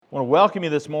I want to welcome you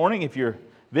this morning. If you're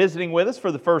visiting with us for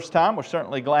the first time, we're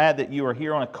certainly glad that you are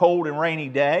here on a cold and rainy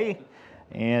day,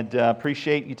 and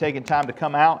appreciate you taking time to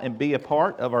come out and be a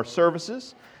part of our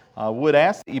services. Would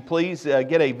ask that you please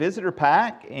get a visitor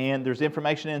pack, and there's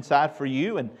information inside for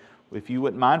you, and if you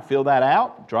wouldn't mind, fill that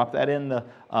out, drop that in the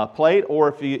plate,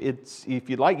 or if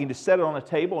you'd like, you can just set it on a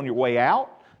table on your way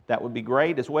out. That would be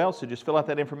great as well. So just fill out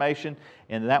that information,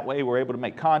 and that way we're able to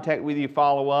make contact with you,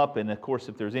 follow up, and of course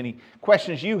if there's any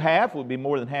questions you have, we'd be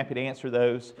more than happy to answer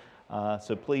those.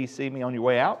 So please see me on your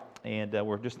way out, and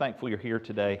we're just thankful you're here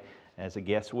today as a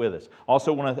guest with us.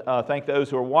 Also want to thank those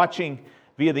who are watching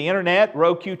via the internet,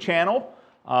 Roku channel,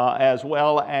 as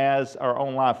well as our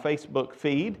own live Facebook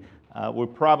feed. We're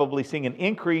probably seeing an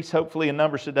increase, hopefully, in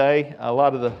numbers today. A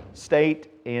lot of the state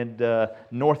and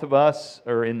north of us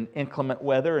are in inclement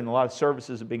weather, and a lot of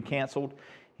services have been canceled.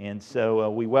 And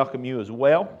so we welcome you as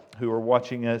well, who are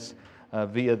watching us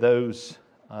via those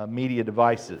media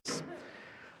devices.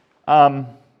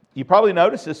 You probably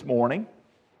noticed this morning,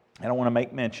 I don't want to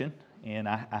make mention, and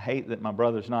I hate that my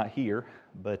brother's not here,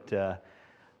 but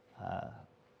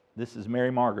this is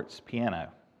Mary Margaret's piano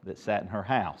that sat in her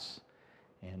house.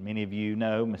 And many of you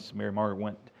know Miss Mary Margaret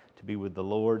went to be with the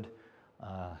Lord.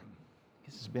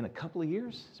 This has been a couple of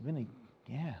years.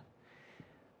 Yeah.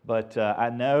 But I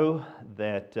know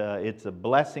that it's a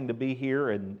blessing to be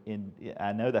here, and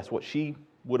I know that's what she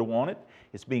would have wanted.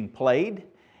 It's being played,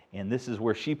 and this is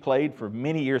where she played for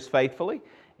many years faithfully.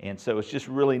 And so it's just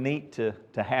really neat to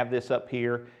have this up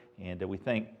here. And we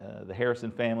thank the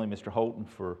Harrison family, Mr. Holton,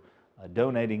 for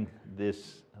donating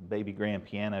this baby grand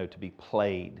piano to be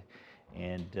played.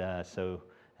 And so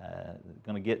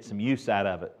going to get some use out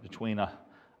of it between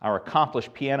our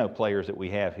accomplished piano players that we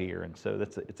have here. And so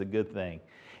it's a good thing.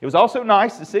 It was also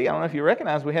nice to see, I don't know if you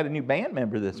recognize, we had a new band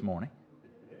member this morning.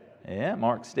 Yeah,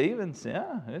 Mark Stevens.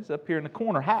 Yeah, he's up here in the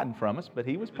corner hiding from us, but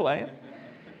he was playing.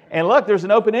 And look, there's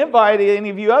an open invite to any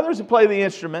of you others who play the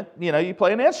instrument. You know, you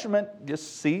play an instrument,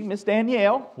 just see Miss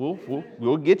Danielle.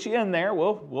 We'll get you in there.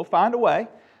 We'll find a way.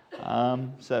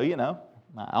 So, you know.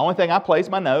 The only thing I play is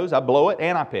my nose. I blow it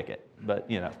and I pick it. But,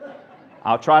 you know,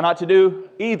 I'll try not to do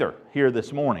either here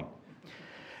this morning.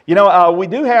 You know, we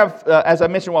do have, as I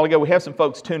mentioned a while ago, we have some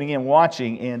folks tuning in,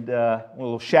 watching, and a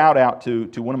little shout out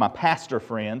to one of my pastor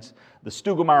friends, the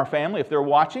Stugelmeyer family. If they're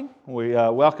watching, we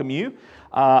welcome you.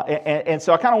 And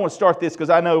so I kind of want to start this because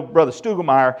I know Brother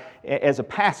Stugelmeyer, as a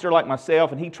pastor like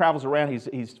myself, and he travels around,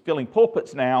 he's filling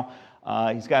pulpits now.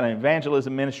 He's got an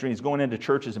evangelism ministry. He's going into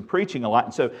churches and preaching a lot.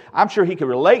 And so I'm sure he could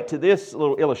relate to this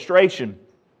little illustration.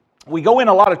 We go in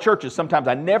a lot of churches. Sometimes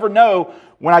I never know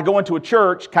when I go into a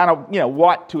church kind of,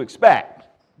 what to expect.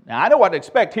 Now, I know what to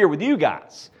expect here with you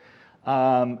guys.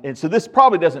 And so this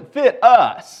probably doesn't fit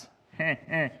us.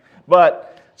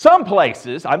 But some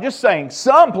places, I'm just saying,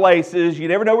 some places, you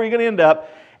never know where you're going to end up.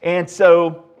 And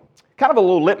so kind of a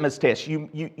little litmus test. You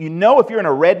know if you're in a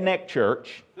redneck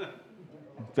church,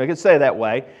 if I could say it that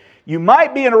way, you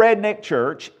might be in a redneck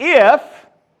church if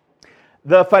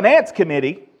the finance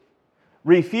committee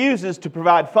refuses to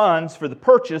provide funds for the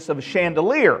purchase of a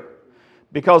chandelier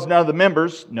because none of the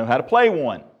members know how to play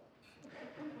one.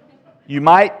 You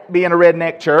might be in a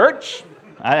redneck church.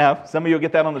 I know, some of you will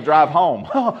get that on the drive home.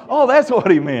 Oh, that's what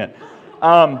he meant.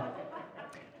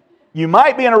 You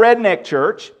might be in a redneck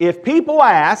church if people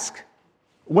ask,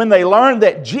 when they learn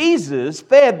that Jesus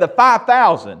fed the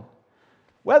 5,000,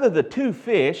 whether the 2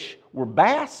 fish were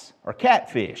bass or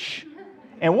catfish.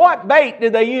 And what bait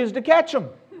did they use to catch them?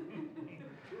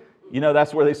 You know,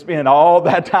 that's where they spend all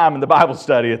that time in the Bible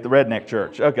study at the redneck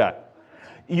church. Okay.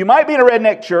 You might be in a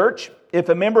redneck church if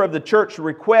a member of the church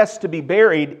requests to be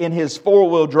buried in his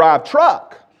 4-wheel drive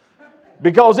truck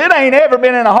because it ain't ever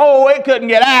been in a hole it couldn't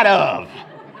get out of.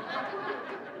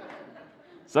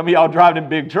 Some of y'all drive in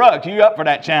big trucks. You up for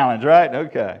that challenge, right?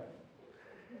 Okay.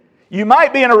 You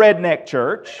might be in a redneck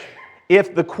church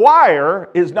if the choir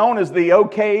is known as the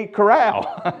OK Corral.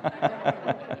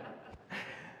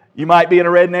 You might be in a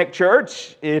redneck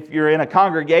church if you're in a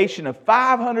congregation of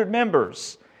 500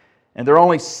 members and there are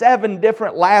only 7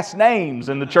 different last names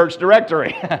in the church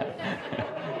directory.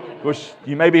 Of course,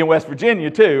 you may be in West Virginia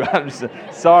too. I'm just,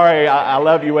 sorry, I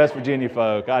love you West Virginia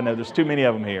folk. I know there's too many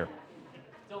of them here.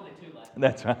 It's only 2 last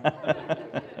names. That's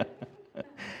right.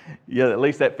 Yeah, at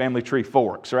least that family tree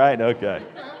forks, right? Okay.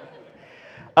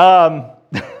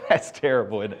 That's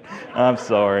terrible, isn't it? I'm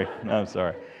sorry.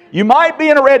 You might be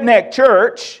in a redneck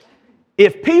church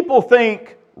if people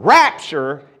think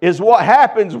rapture is what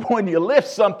happens when you lift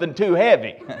something too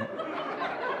heavy.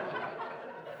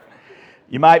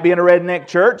 You might be in a redneck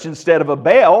church. Instead of a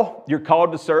bell, you're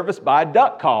called to service by a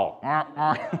duck call.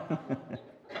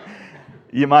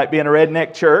 You might be in a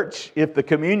redneck church if the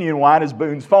communion wine is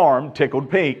Boone's Farm, tickled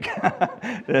pink.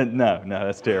 No,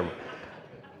 that's terrible.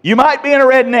 You might be in a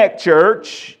redneck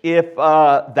church if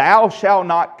thou shalt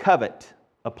not covet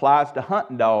applies to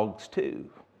hunting dogs too.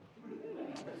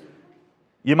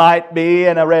 You might be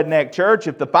in a redneck church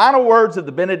if the final words of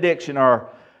the benediction are,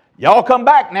 y'all come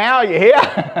back now, you hear?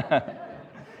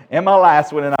 And my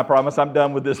last one, and I promise I'm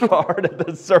done with this part of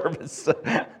the service.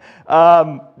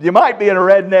 You might be in a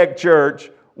redneck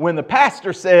church when the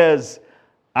pastor says,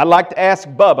 I'd like to ask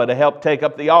Bubba to help take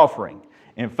up the offering.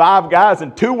 And 5 guys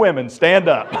and 2 women stand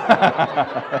up.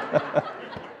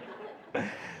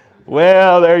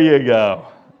 Well, there you go.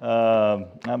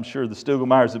 I'm sure the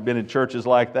Stugelmeyers have been in churches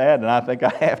like that, and I think I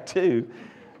have too.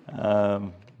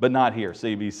 But not here,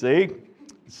 CBC.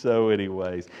 So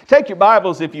anyways, take your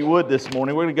Bibles if you would this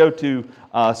morning. We're going to go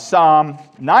to Psalm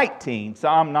 19.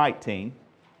 Psalm 19.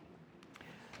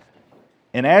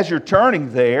 And as you're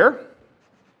turning there,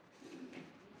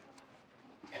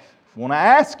 I want to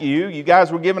ask you, you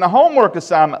guys were given a homework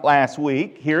assignment last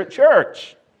week here at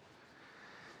church.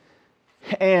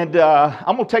 And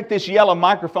I'm going to take this yellow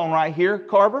microphone right here,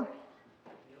 Carver.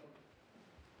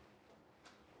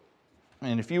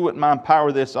 And if you wouldn't mind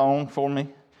power this on for me.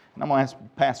 And I'm going to ask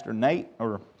Pastor Nate,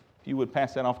 or if you would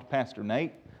pass that off to Pastor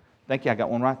Nate. Thank you. I got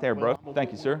one right there, bro.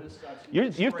 Thank you, sir. You're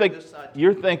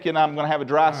thinking I'm going to have a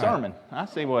dry sermon. I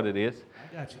see what it is.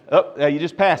 I got you. Oh, you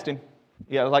just passed him.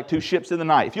 Yeah, like 2 ships in the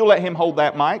night. If you'll let him hold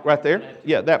that mic right there.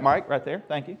 Yeah, that mic right there.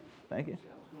 Thank you. Thank you.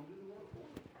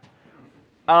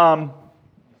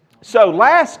 So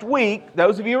last week,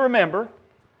 those of you who remember,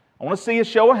 I want to see a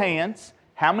show of hands.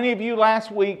 How many of you last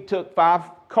week took 5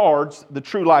 cards, the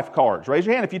True Life cards? Raise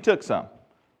your hand if you took some.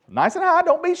 Nice and high,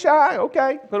 don't be shy.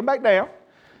 Okay, put them back down.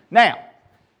 Now,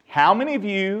 how many of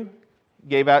you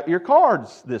gave out your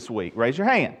cards this week? Raise your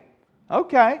hand.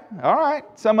 Okay, all right.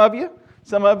 Some of you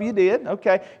did.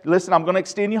 Okay, listen, I'm going to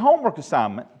extend your homework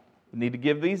assignment. We need to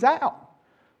give these out.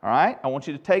 All right, I want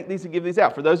you to take these and give these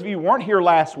out. For those of you who weren't here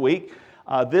last week,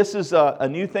 this is a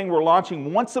new thing we're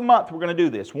launching. Once a month, we're going to do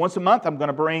this. Once a month, I'm going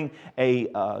to bring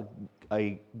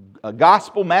a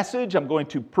gospel message. I'm going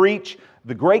to preach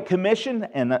the Great Commission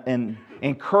and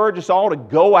encourage us all to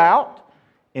go out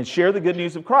and share the good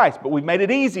news of Christ. But we've made it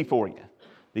easy for you.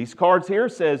 These cards here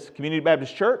says Community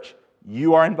Baptist Church,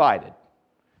 you are invited.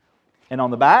 And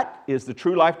on the back is the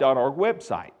truelife.org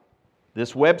website.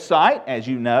 This website, as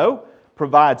you know,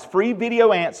 provides free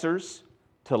video answers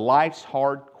to life's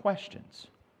hard questions.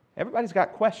 Everybody's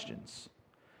got questions.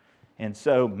 And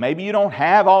so maybe you don't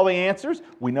have all the answers.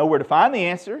 We know where to find the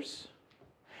answers.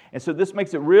 And so this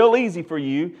makes it real easy for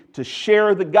you to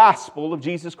share the gospel of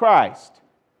Jesus Christ.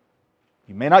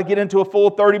 You may not get into a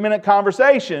full 30-minute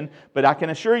conversation, but I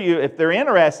can assure you if they're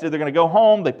interested, they're going to go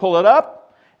home, they pull it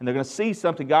up, and they're going to see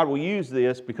something. God will use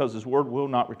this because His Word will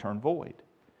not return void.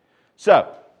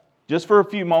 So, just for a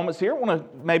few moments here, I want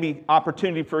to maybe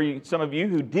opportunity for you, some of you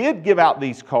who did give out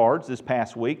these cards this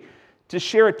past week to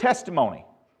share a testimony.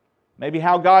 Maybe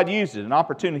how God used it, an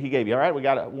opportunity He gave you. All right, we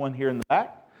got one here in the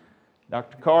back.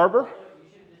 Dr. Carver.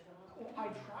 I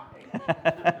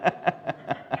tried.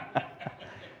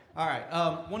 All right,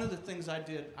 one of the things I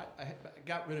did, I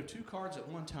got rid of 2 cards at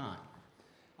one time.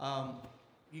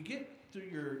 You get through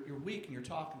your week and you're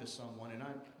talking to someone, and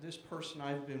this person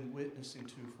I've been witnessing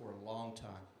to for a long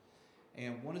time.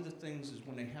 And one of the things is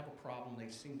when they have a problem, they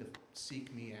seem to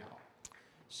seek me out.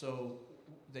 So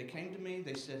they came to me,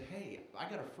 they said, hey, I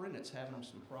got a friend that's having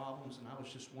some problems, and I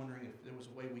was just wondering if there was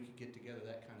a way we could get together,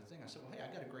 that kind of thing. I said, well, hey,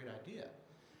 I got a great idea.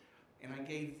 And I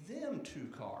gave them 2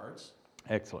 cards.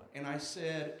 Excellent. And I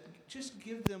said, just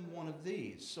give them one of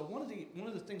these. So one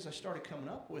of the things I started coming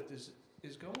up with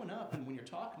is going up, and when you're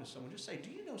talking to someone, just say, do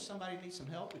you know somebody needs some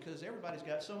help? Because everybody's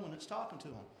got someone that's talking to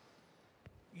them.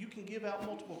 You can give out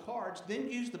multiple cards, then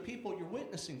use the people you're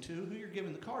witnessing to, who you're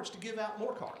giving the cards, to give out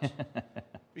more cards.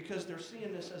 Because they're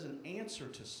seeing this as an answer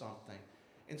to something.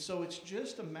 And so it's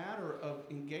just a matter of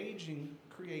engaging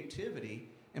creativity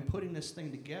and putting this thing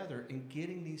together and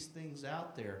getting these things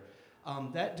out there.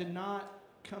 That did not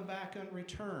come back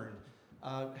unreturned.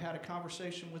 Had a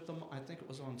conversation with them, I think it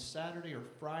was on Saturday or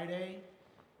Friday,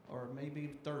 or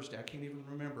maybe Thursday, I can't even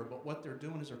remember. But what they're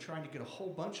doing is they're trying to get a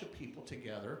whole bunch of people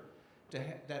together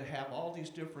that have all these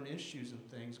different issues and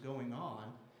things going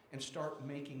on, and start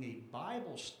making a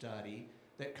Bible study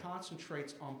that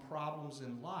concentrates on problems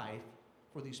in life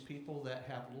for these people that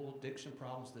have little addiction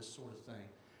problems, this sort of thing.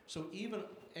 So even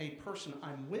a person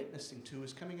I'm witnessing to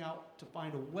is coming out to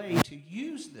find a way to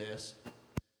use this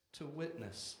to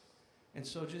witness. And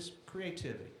so just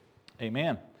creativity.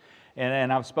 Amen.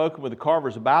 And I've spoken with the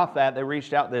Carvers about that. They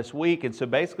reached out this week. And so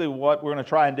basically what we're going to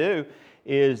try and do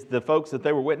is the folks that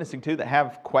they were witnessing to that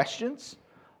have questions,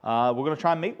 we're going to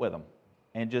try and meet with them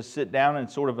and just sit down in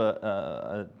sort of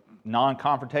a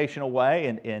non-confrontational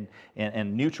way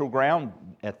and neutral ground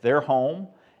at their home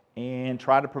and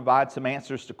try to provide some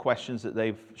answers to questions that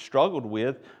they've struggled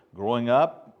with growing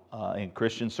up in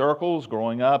Christian circles,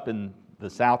 growing up in the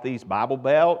Southeast Bible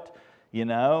Belt. You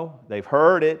know, they've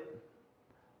heard it,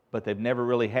 but they've never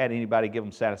really had anybody give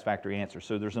them satisfactory answers.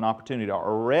 So there's an opportunity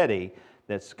already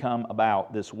that's come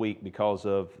about this week because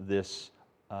of this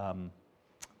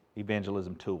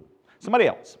evangelism tool. Somebody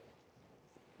else.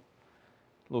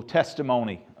 A little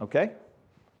testimony, okay?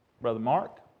 Brother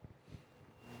Mark.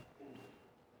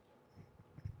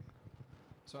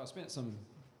 So I spent some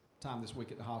time this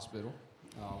week at the hospital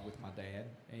with my dad,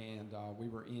 and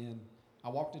I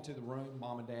walked into the room,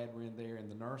 Mom and Dad were in there, and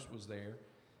the nurse was there,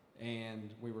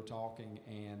 and we were talking,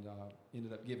 and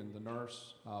ended up giving the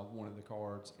nurse one of the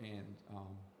cards, and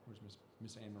where's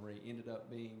Miss Anne Marie, ended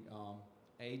up being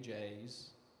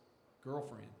AJ's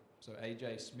girlfriend. So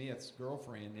AJ Smith's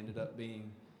girlfriend ended up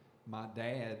being my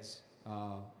dad's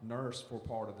nurse for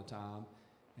part of the time.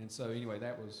 And so anyway,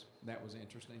 that was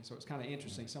interesting. So it's kind of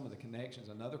interesting, some of the connections.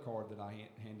 Another card that I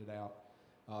handed out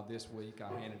this week,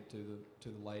 I handed to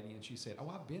the lady, and she said,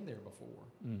 "Oh, I've been there before."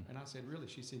 And I said, "Really?"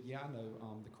 She said, "Yeah, I know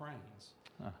the Cranes."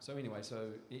 So anyway,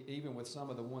 even with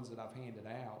some of the ones that I've handed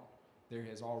out, there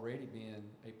has already been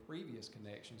a previous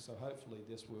connection. So hopefully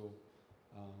this will,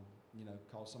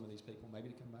 cause some of these people maybe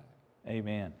to come back.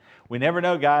 Amen. We never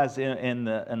know, guys, in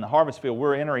the harvest field,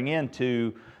 we're entering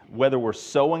into whether we're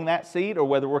sowing that seed or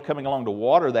whether we're coming along to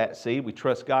water that seed. We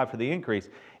trust God for the increase.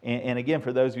 And again,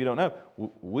 for those of you who don't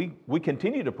know, we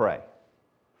continue to pray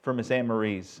for Miss Anne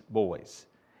Marie's boys.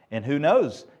 And who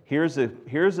knows, here's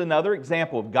another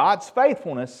example of God's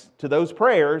faithfulness to those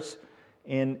prayers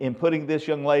in putting this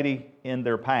young lady in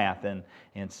their path.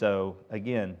 And so,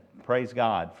 again, praise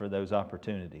God for those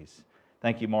opportunities.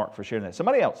 Thank you, Mark, for sharing that.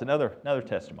 Somebody else, another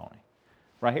testimony.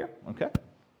 Right here? Okay.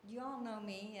 You all know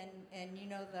me, and you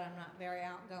know that I'm not very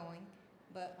outgoing,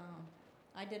 but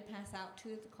I did pass out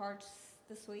 2 of the cards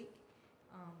this week,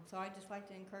 so I'd just like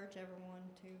to encourage everyone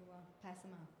to pass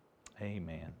them out.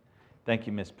 Amen. Thank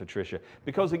you, Miss Patricia.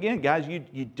 Because again, guys,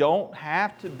 you don't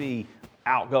have to be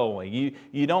outgoing.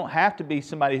 You don't have to be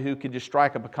somebody who can just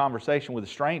strike up a conversation with a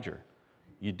stranger.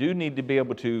 You do need to be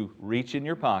able to reach in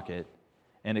your pocket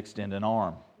and extend an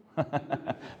arm.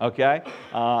 Okay?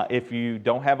 If you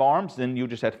don't have arms, then you'll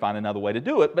just have to find another way to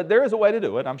do it. But there is a way to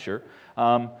do it, I'm sure.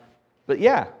 But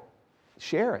yeah,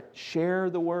 share it. Share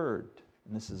the word.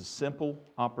 And this is a simple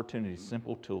opportunity,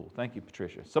 simple tool. Thank you,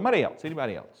 Patricia. Somebody else,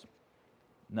 anybody else?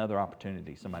 Another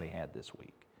opportunity somebody had this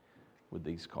week with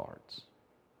these cards.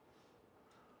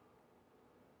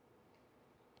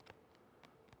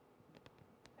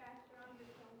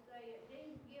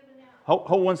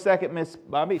 Hold 1 second, Miss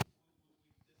Bobby.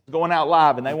 It's going out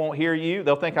live, and they won't hear you.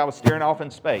 They'll think I was staring off in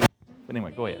space. But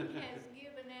anyway, go ahead. He has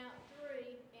given out 3,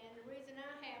 and the reason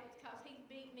I have is because he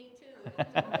beat me to it. So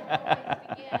we're always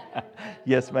together.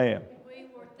 Yes, ma'am. We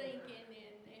were thinking,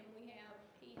 and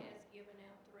he has given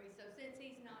out 3. So since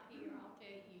he's not here, I'll tell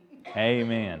you.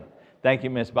 Amen. Thank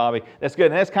you, Miss Bobby. That's good.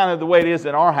 And that's kind of the way it is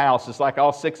in our house. It's like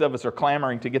all 6 of us are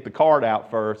clamoring to get the card out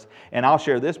first. And I'll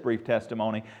share this brief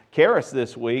testimony. Karis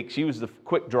this week, she was the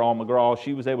quick draw McGraw.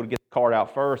 She was able to get the card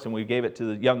out first, and we gave it to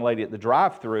the young lady at the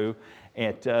drive-thru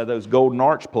at those Golden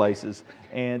Arch places.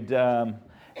 And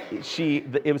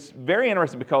it was very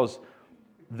interesting because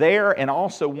there, and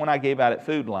also when I gave out at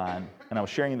Food Line, and I was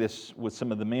sharing this with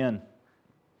some of the men,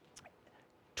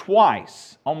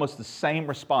 twice almost the same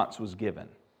response was given.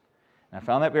 And I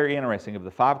found that very interesting. Of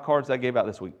the 5 cards I gave out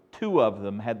this week, 2 of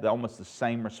them had almost the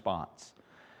same response.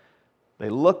 They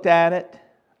looked at it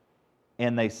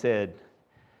and they said,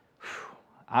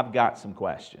 "I've got some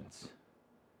questions.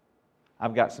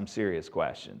 I've got some serious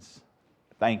questions.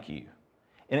 Thank you."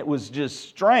 And it was just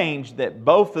strange that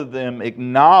both of them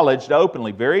acknowledged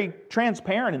openly, very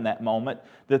transparent in that moment,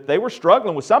 that they were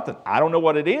struggling with something. I don't know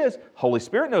what it is. Holy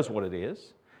Spirit knows what it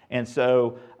is. And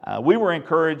so we were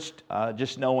encouraged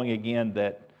just knowing again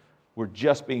that we're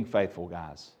just being faithful,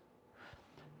 guys.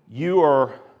 You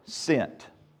are sent.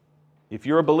 If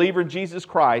you're a believer in Jesus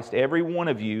Christ, every one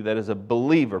of you that is a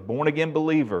believer, born-again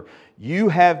believer, you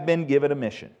have been given a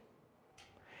mission.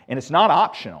 And it's not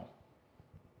optional.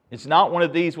 It's not one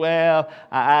of these, well,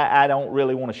 I don't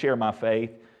really want to share my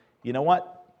faith. You know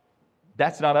what?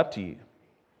 That's not up to you.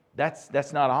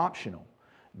 That's not optional.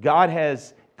 God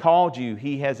has called you,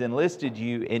 He has enlisted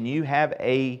you, and you have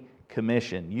a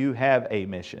commission. You have a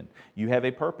mission. You have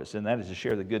a purpose, and that is to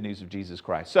share the good news of Jesus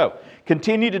Christ. So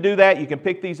continue to do that. You can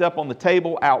pick these up on the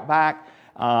table out back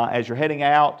as you're heading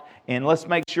out. And let's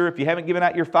make sure, if you haven't given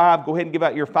out your 5, go ahead and give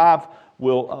out your 5.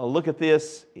 We'll look at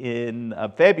this in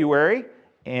February,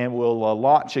 and we'll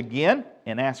launch again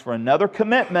and ask for another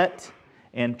commitment,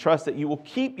 and trust that you will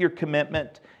keep your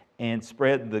commitment and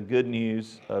spread the good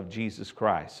news of Jesus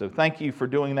Christ. So thank you for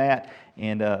doing that,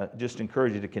 and just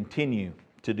encourage you to continue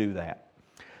to do that.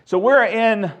 So we're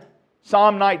in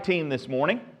Psalm 19 this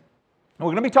morning, and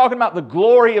we're going to be talking about the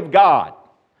glory of God.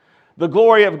 The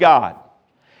glory of God.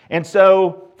 And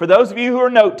so for those of you who are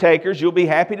note takers, you'll be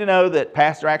happy to know that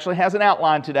Pastor actually has an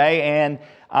outline today, and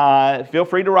feel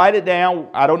free to write it down.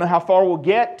 I don't know how far we'll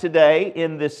get today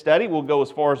in this study. We'll go as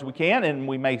far as we can, and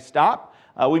we may stop.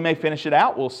 We may finish it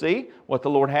out. We'll see what the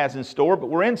Lord has in store. But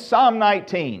we're in Psalm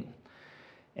 19.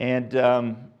 And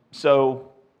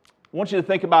so I want you to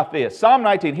think about this. Psalm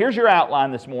 19, here's your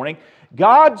outline this morning.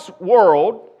 God's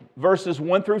world, verses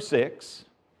 1 through 6,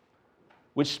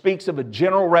 which speaks of a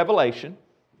general revelation.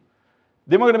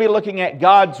 Then we're going to be looking at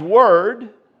God's Word,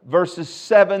 verses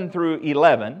 7 through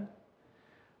 11,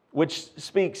 which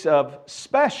speaks of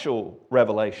special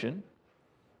revelation.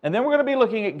 And then we're going to be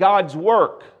looking at God's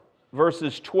work,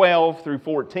 verses 12 through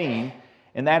 14,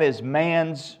 and that is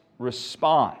man's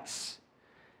response.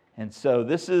 And so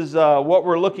this is what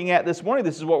we're looking at this morning.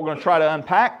 This is what we're going to try to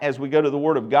unpack as we go to the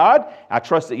Word of God. I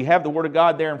trust that you have the Word of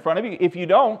God there in front of you. If you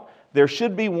don't, there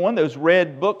should be one, those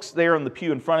red books there on the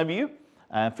pew in front of you.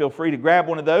 Feel free to grab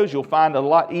one of those. You'll find it a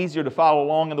lot easier to follow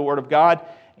along in the Word of God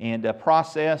and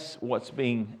process what's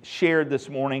being shared this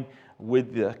morning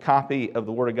with the copy of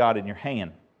the Word of God in your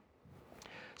hand.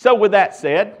 So with that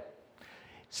said,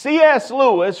 C.S.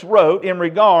 Lewis wrote in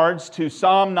regards to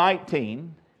Psalm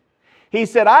 19, he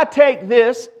said, I take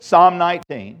this, Psalm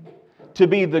 19, to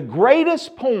be the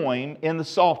greatest poem in the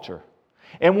Psalter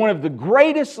and one of the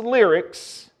greatest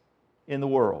lyrics in the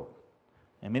world.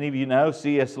 And many of you know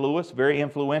C.S. Lewis, very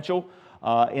influential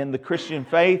in the Christian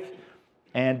faith.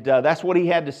 And that's what he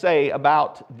had to say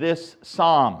about this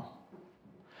psalm.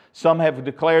 Some have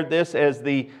declared this as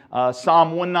the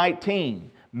Psalm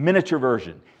 119 miniature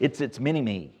version. It's its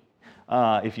mini-me,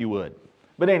 if you would.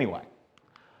 But anyway,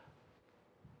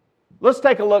 let's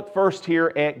take a look first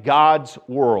here at God's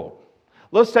world.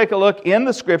 Let's take a look in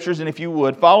the Scriptures, and if you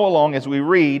would, follow along as we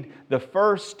read the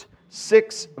first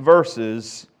 6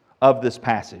 verses of this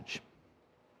passage.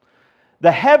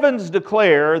 The heavens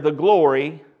declare the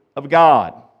glory of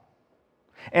God,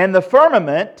 and the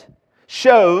firmament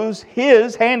shows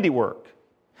His handiwork.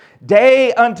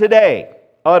 Day unto day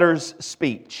utters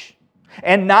speech,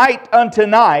 and night unto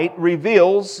night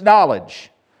reveals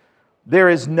knowledge. There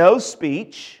is no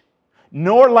speech,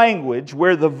 nor language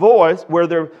where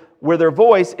their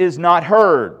voice is not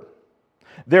heard.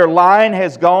 Their line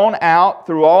has gone out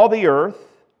through all the earth,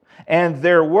 and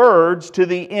their words to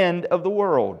the end of the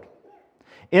world.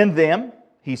 In them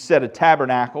He set a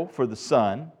tabernacle for the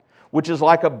sun, which is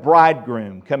like a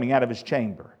bridegroom coming out of his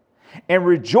chamber, and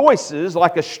rejoices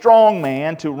like a strong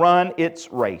man to run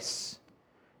its race.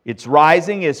 Its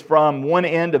rising is from one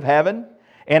end of heaven,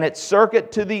 and its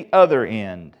circuit to the other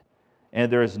end,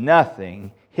 and there is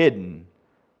nothing hidden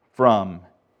from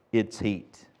its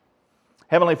heat.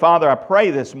 Heavenly Father, I pray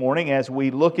this morning as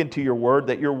we look into Your Word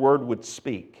that Your Word would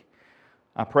speak.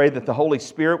 I pray that the Holy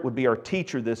Spirit would be our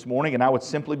teacher this morning, and I would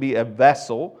simply be a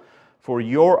vessel for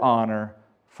Your honor,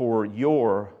 for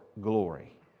Your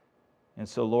glory. And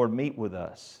so, Lord, meet with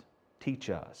us, teach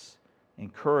us,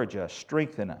 encourage us,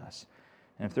 strengthen us.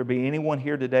 And if there be anyone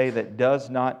here today that does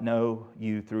not know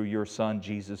You through Your Son,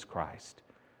 Jesus Christ,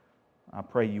 I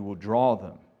pray You will draw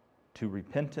them to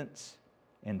repentance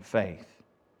and faith,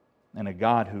 and a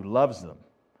God who loves them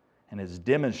and has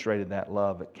demonstrated that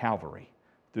love at Calvary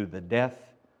through the death,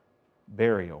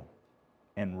 burial,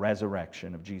 and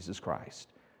resurrection of Jesus Christ.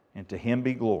 And to Him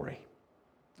be glory.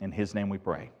 In His name we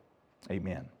pray.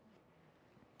 Amen.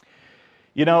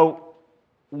 You know,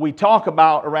 we talk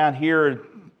about around here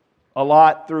a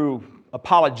lot through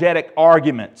apologetic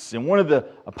arguments. And one of the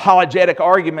apologetic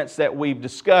arguments that we've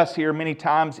discussed here many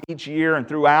times each year and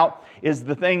throughout is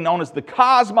the thing known as the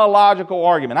cosmological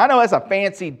argument. I know that's a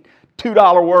fancy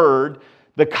 $2 word,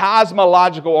 the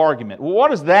cosmological argument. Well,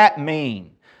 what does that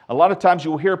mean? A lot of times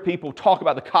you'll hear people talk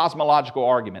about the cosmological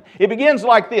argument. It begins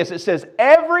like this. It says,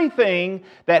 everything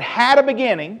that had a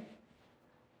beginning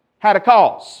had a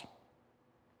cause.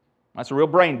 That's a real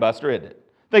brain buster, isn't it?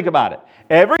 Think about it.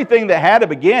 Everything that had a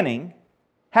beginning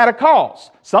had a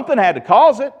cause. Something had to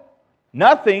cause it.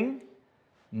 Nothing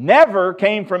never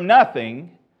came from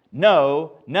nothing.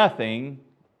 No, nothing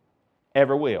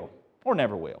ever will. Or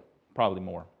never will. Probably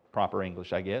more proper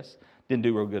English, I guess. Didn't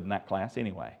do real good in that class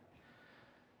anyway.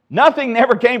 Nothing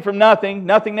never came from nothing.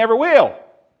 Nothing never will.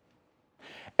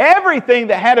 Everything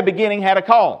that had a beginning had a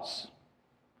cause.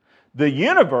 The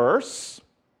universe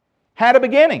had a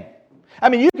beginning. I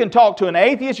mean, you can talk to an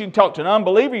atheist, you can talk to an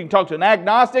unbeliever, you can talk to an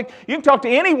agnostic, you can talk to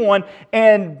anyone,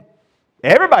 and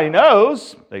everybody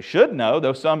knows, they should know,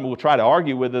 though some will try to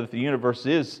argue whether the universe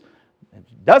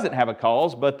doesn't have a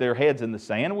cause, but their head's in the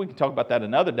sand. We can talk about that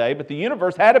another day, but the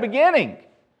universe had a beginning.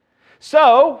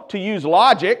 So, to use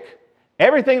logic,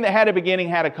 everything that had a beginning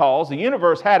had a cause. The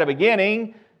universe had a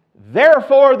beginning,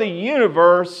 therefore the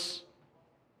universe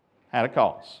had a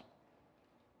cause.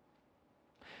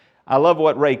 I love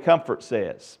what Ray Comfort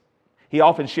says. He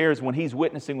often shares when he's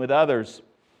witnessing with others,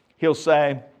 he'll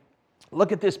say,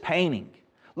 look at this painting.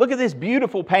 Look at this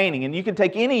beautiful painting. And you can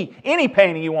take any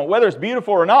painting you want, whether it's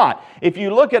beautiful or not. If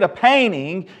you look at a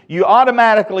painting, you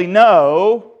automatically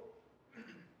know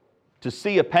to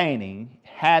see a painting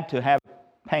had to have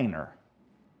a painter.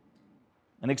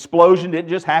 An explosion didn't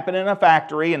just happen in a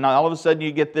factory and all of a sudden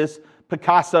you get this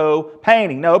Picasso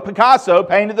painting. No, Picasso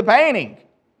painted the painting.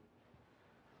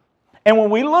 And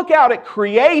when we look out at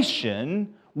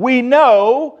creation, we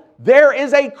know there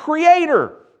is a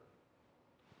creator.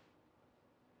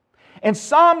 And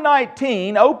Psalm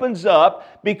 19 opens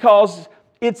up because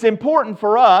it's important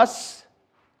for us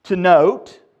to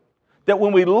note that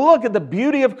when we look at the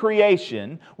beauty of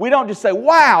creation, we don't just say,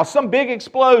 wow, some big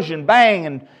explosion, bang,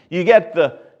 and you get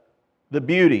the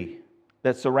beauty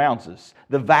that surrounds us,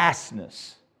 the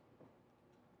vastness,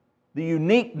 the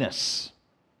uniqueness.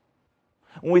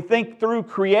 When we think through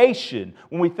creation,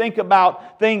 when we think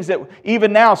about things that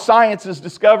even now science is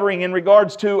discovering in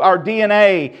regards to our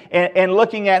DNA and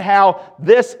looking at how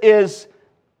this is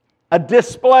a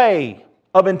display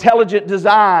of intelligent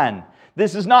design.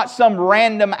 This is not some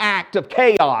random act of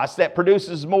chaos that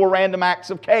produces more random acts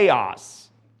of chaos.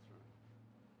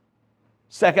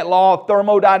 Second law of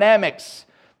thermodynamics.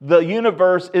 The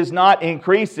universe is not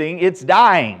increasing, it's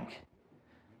dying.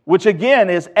 Which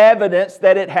again is evidence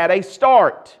that it had a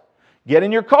start. Get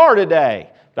in your car today.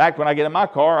 In fact, when I get in my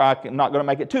car, I'm not going to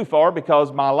make it too far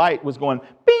because my light was going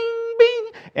bing,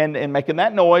 bing, and making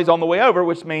that noise on the way over,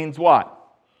 which means what?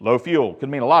 Low fuel. Could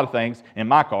mean a lot of things in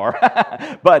my car.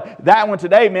 But that one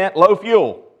today meant low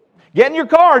fuel. Get in your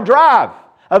car and drive.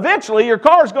 Eventually, your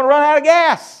car is going to run out of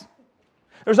gas.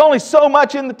 There's only so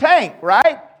much in the tank,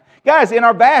 right? Guys, in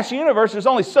our vast universe, there's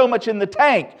only so much in the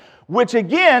tank. Which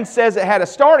again says it had a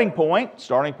starting point.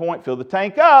 Starting point, fill the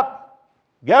tank up,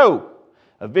 go.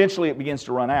 Eventually it begins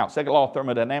to run out. Second law of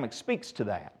thermodynamics speaks to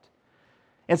that.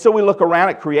 And so we look around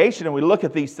at creation and we look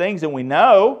at these things and we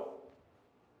know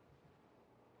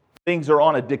things are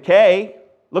on a decay.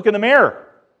 Look in the mirror.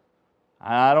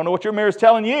 I don't know what your mirror is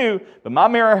telling you, but my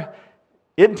mirror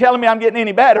isn't telling me I'm getting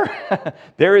any better.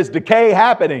 There is decay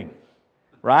happening,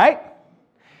 right?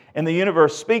 And the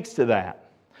universe speaks to that.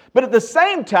 But at the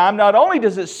same time, not only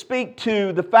does it speak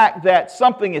to the fact that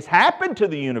something has happened to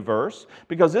the universe,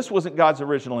 because this wasn't God's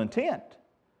original intent.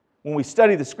 When we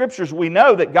study the Scriptures, we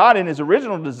know that God in His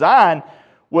original design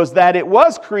was that it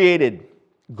was created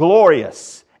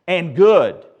glorious and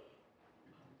good.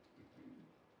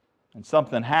 And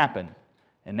something happened,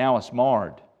 and now it's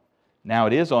marred. Now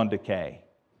it is on decay.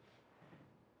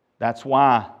 That's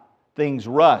why things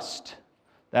rust.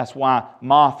 That's why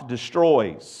moth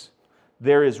destroys.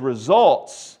 There is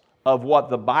results of what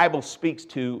the Bible speaks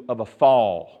to of a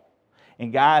fall.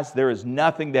 And guys, there is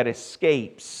nothing that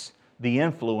escapes the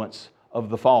influence of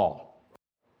the fall.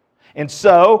 And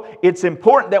so, it's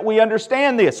important that we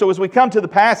understand this. So as we come to the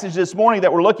passage this morning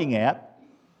that we're looking at,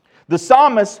 the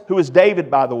psalmist, who is David,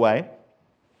 by the way,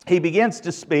 he begins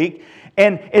to speak.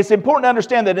 And it's important to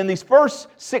understand that in these first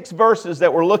 6 verses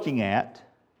that we're looking at,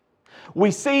 we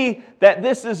see that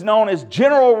this is known as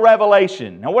general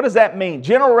revelation. Now, what does that mean?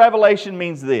 General revelation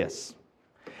means this.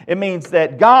 It means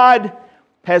that God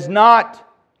has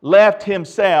not left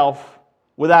Himself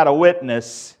without a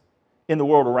witness in the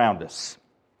world around us.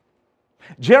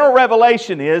 General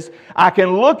revelation is, I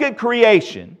can look at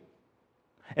creation,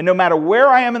 and no matter where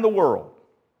I am in the world,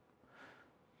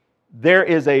 there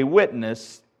is a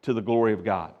witness to the glory of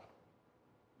God.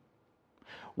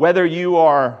 Whether you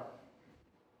are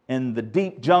in the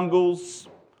deep jungles,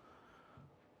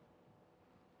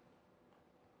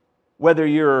 whether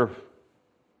you're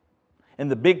in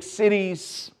the big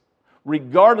cities,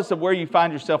 regardless of where you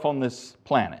find yourself on this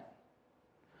planet,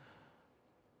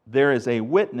 there is a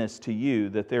witness to you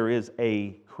that there is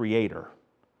a creator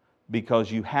because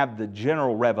you have the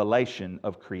general revelation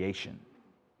of creation.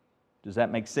 Does that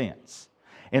make sense?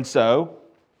 And so,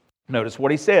 Notice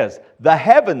what he says. The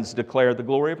heavens declare the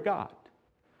glory of God.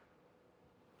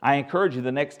 I encourage you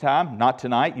the next time, not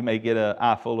tonight, you may get an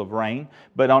eye full of rain,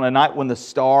 but on a night when the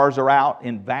stars are out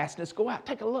in vastness, go out,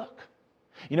 take a look.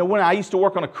 You know, when I used to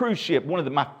work on a cruise ship, one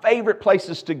of my favorite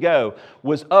places to go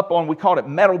was up on, we called it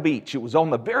Metal Beach. It was on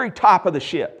the very top of the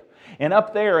ship. And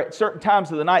up there at certain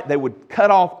times of the night, they would cut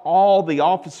off all the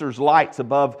officers' lights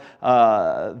above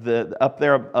up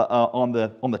there on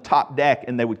the top deck,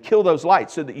 and they would kill those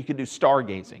lights so that you could do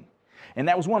stargazing. And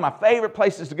that was one of my favorite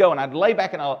places to go. And I'd lay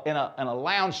back in a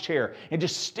lounge chair and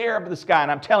just stare up at the sky.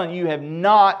 And I'm telling you, you have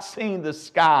not seen the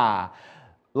sky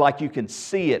like you can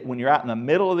see it when you're out in the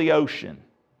middle of the ocean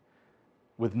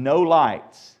with no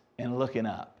lights and looking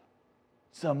up.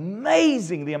 It's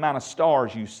amazing the amount of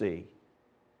stars you see.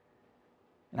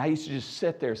 And I used to just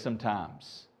sit there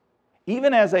sometimes.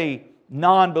 Even as a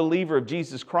non-believer of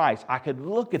Jesus Christ, I could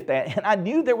look at that and I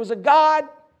knew there was a God.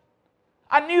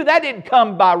 I knew that didn't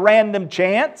come by random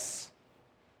chance.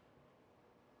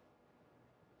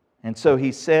 And so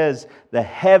he says, the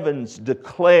heavens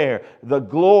declare the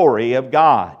glory of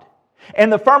God,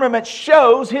 and the firmament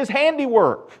shows his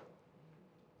handiwork.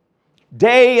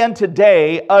 Day unto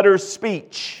day utters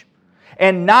speech,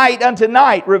 and night unto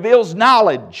night reveals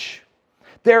knowledge.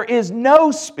 There is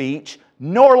no speech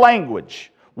nor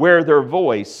language where their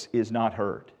voice is not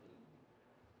heard.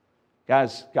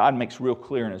 Guys, God makes real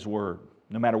clear in his word.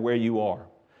 No matter where you are,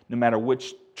 no matter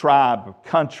which tribe or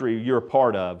country you're a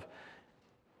part of,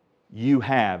 you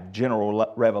have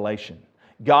general revelation.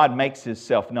 God makes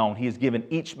himself known. He has given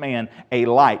each man a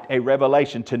light, a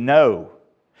revelation to know.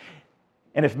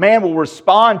 And if man will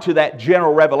respond to that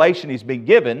general revelation he's been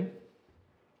given,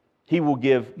 he will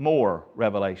give more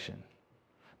revelation.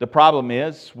 The problem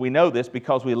is, we know this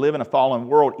because we live in a fallen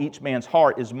world. Each man's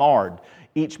heart is marred.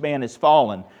 Each man is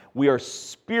fallen. We are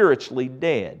spiritually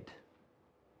dead.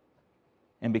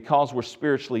 And because we're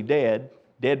spiritually dead,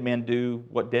 dead men do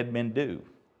what dead men do.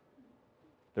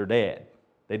 They're dead.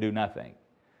 They do nothing.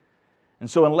 And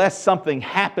so unless something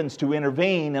happens to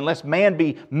intervene, unless man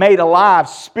be made alive,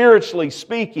 spiritually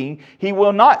speaking, he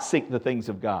will not seek the things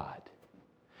of God.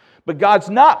 But God's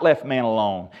not left man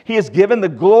alone. He has given the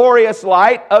glorious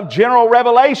light of general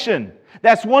revelation.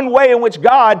 That's one way in which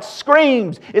God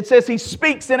screams. It says he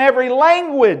speaks in every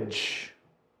language.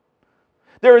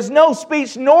 There is no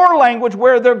speech nor language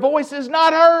where their voice is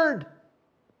not heard.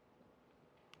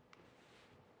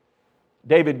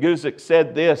 David Guzik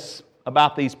said this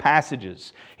about these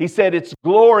passages. He said it's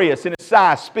glorious in its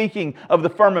size, speaking of the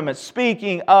firmament,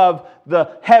 speaking of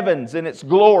the heavens and its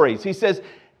glories. He says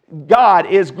God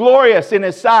is glorious in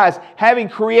his size, having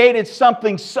created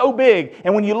something so big.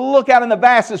 And when you look out in the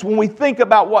vastness, when we think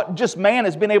about what just man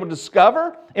has been able to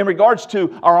discover in regards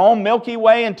to our own Milky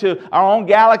Way and to our own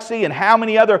galaxy and how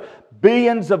many other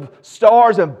billions of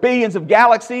stars and billions of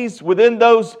galaxies within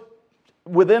those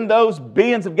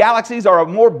billions of galaxies are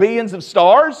more billions of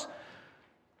stars.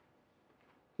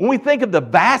 When we think of the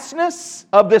vastness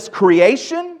of this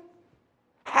creation,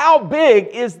 how big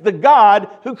is the God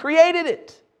who created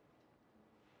it?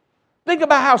 Think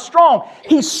about how strong.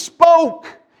 He spoke,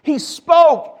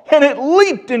 and it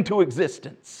leaped into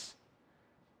existence.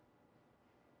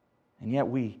 And yet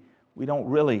we don't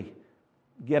really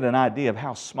get an idea of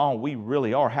how small we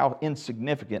really are, how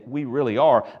insignificant we really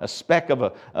are, a speck of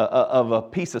a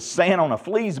piece of sand on a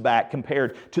flea's back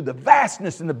compared to the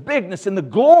vastness and the bigness and the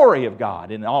glory of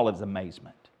God in all His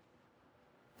amazement.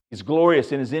 He's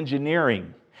glorious in His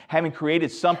engineering, having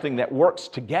created something that works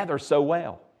together so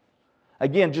well.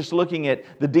 Again, just looking at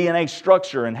the DNA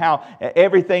structure and how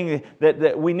everything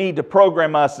that we need to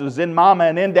program us is in mama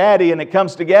and in daddy, and it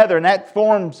comes together and that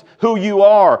forms who you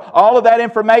are. All of that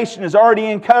information is already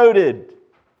encoded.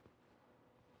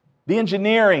 The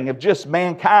engineering of just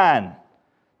mankind,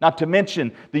 not to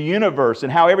mention the universe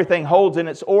and how everything holds in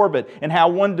its orbit and how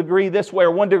 1 degree this way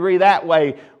or 1 degree that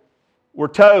way, we're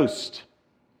toast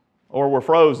or we're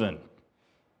frozen.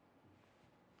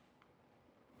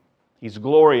 He's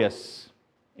glorious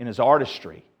in His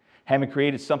artistry, having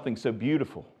created something so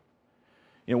beautiful.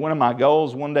 You know, one of my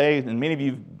goals one day, and many of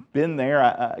you have been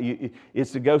there,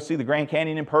 is to go see the Grand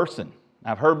Canyon in person.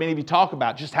 I've heard many of you talk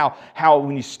about just how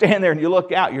when you stand there and you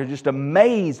look out, you're just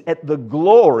amazed at the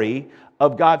glory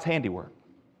of God's handiwork.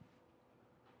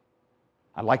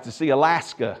 I'd like to see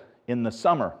Alaska in the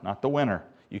summer, not the winter.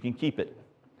 You can keep it.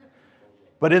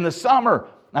 But in the summer,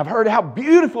 I've heard how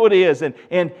beautiful it is,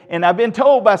 and I've been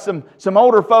told by some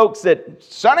older folks that,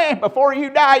 Sonny, before you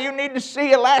die, you need to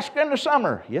see Alaska in the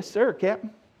summer. Yes, sir,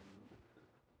 Captain.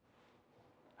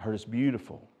 I heard it's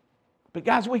beautiful. But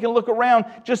guys, we can look around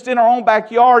just in our own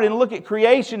backyard and look at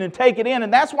creation and take it in.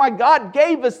 And that's why God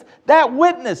gave us that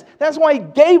witness. That's why He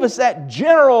gave us that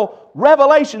general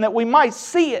revelation, that we might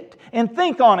see it and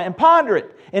think on it and ponder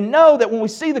it. And know that when we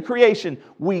see the creation,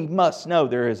 we must know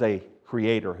there is a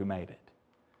Creator who made it.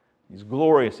 He's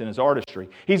glorious in His artistry.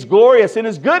 He's glorious in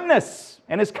His goodness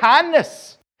and His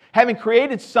kindness, having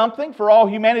created something for all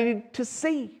humanity to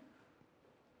see.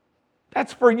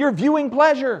 That's for your viewing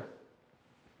pleasure.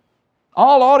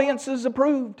 All audiences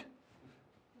approved.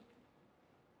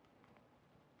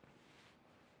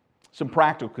 Some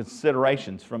practical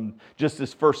considerations from just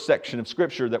this first section of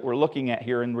Scripture that we're looking at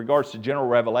here in regards to general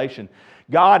revelation.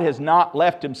 God has not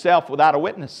left Himself without a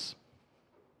witness.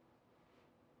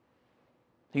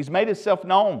 He's made Himself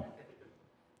known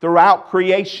throughout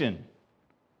creation.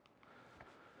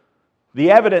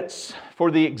 The evidence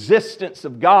for the existence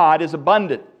of God is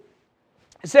abundant.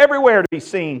 It's everywhere to be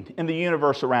seen in the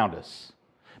universe around us.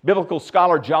 Biblical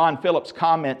scholar John Phillips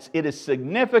comments, "It is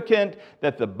significant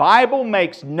that the Bible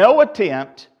makes no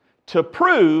attempt to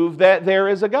prove that there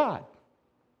is a God.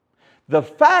 The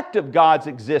fact of God's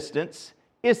existence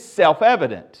is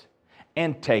self-evident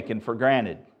and taken for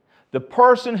granted. The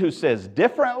person who says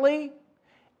differently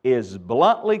is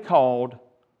bluntly called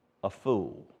a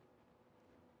fool."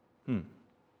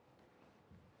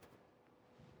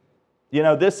 You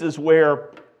know, this is where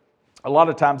a lot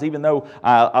of times, even though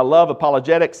I love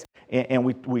apologetics, and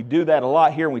we do that a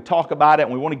lot here, and we talk about it,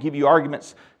 and we want to give you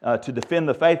arguments to defend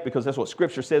the faith, because that's what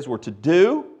Scripture says we're to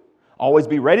do. Always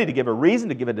be ready to give a reason,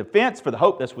 to give a defense for the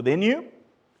hope that's within you.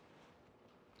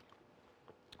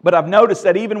 But I've noticed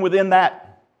that even within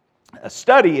that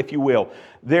study, if you will,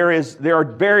 there are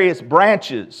various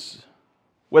branches,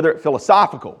 whether it's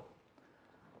philosophical,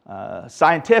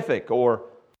 scientific, or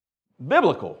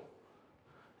biblical.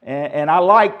 And I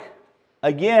like,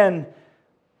 again,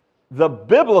 the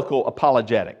biblical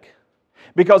apologetic.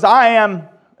 Because I am,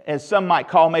 as some might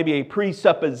call, maybe a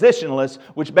presuppositionalist,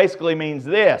 which basically means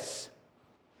this: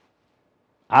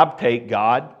 I take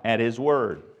God at His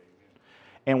word.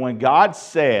 And when God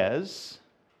says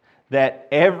that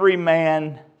every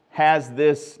man has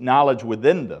this knowledge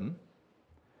within them,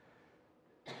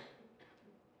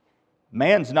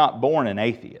 man's not born an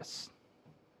atheist.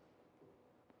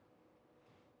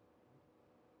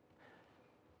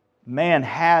 Man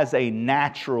has a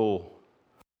natural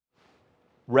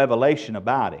revelation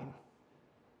about him.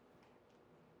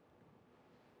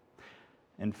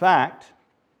 In fact,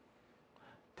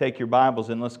 take your Bibles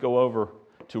and let's go over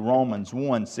to Romans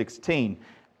 1:16.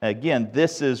 Again,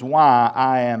 this is why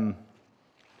I am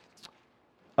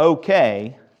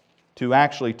okay to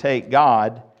actually take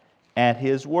God at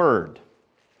His word.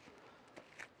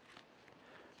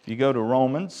 If you go to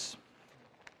Romans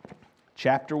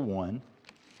chapter 1,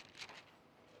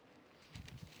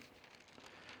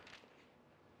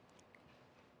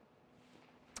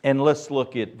 and let's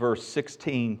look at verse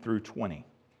 16 through 20.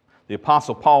 The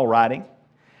Apostle Paul writing,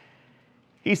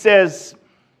 he says,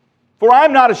 "For I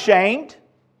am not ashamed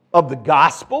of the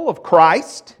gospel of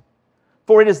Christ,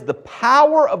 for it is the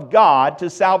power of God to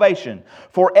salvation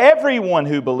for everyone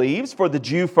who believes, for the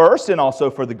Jew first and also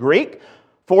for the Greek.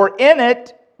 For in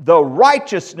it the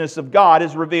righteousness of God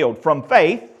is revealed from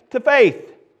faith to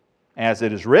faith. As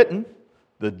it is written,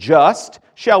 the just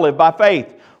shall live by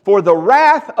faith. For the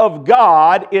wrath of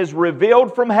God is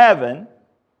revealed from heaven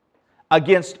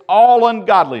against all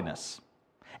ungodliness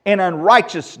and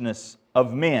unrighteousness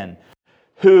of men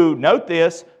who," note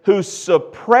this, "who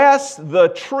suppress the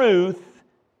truth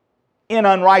in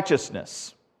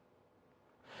unrighteousness.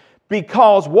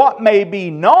 Because what may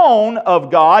be known of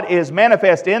God is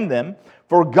manifest in them,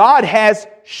 for God has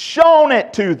shown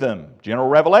it to them." General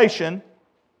revelation.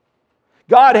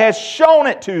 God has shown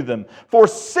it to them. "For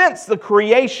since the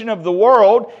creation of the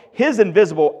world, His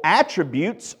invisible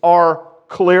attributes are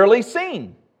clearly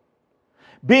seen,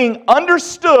 being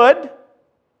understood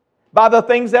by the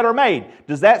things that are made."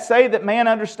 Does that say that man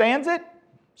understands it?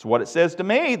 It's what it says to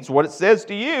me. It's what it says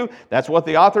to you. That's what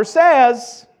the author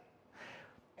says.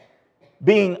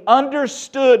 "Being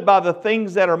understood by the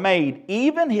things that are made,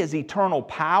 even His eternal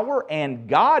power and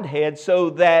Godhead,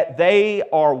 so that they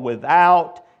are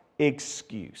without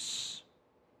excuse.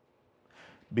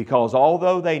 Because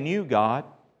although they knew God,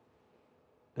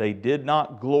 they did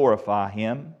not glorify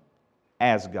Him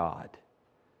as God,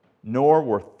 nor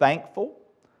were thankful,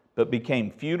 but became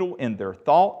futile in their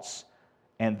thoughts,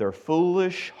 and their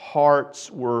foolish hearts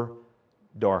were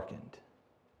darkened.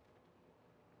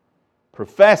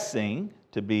 Professing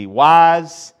to be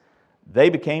wise, they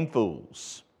became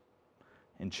fools,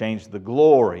 and changed the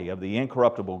glory of the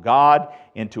incorruptible God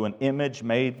into an image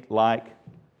made like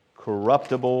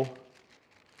corruptible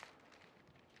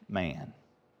man.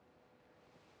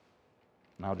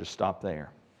 And I'll just stop there.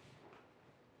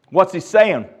 What's he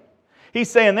saying? He's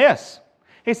saying this.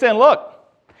 He's saying, look,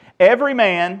 every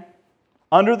man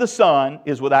under the sun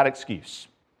is without excuse.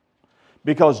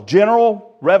 Because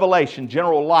general revelation,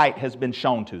 general light has been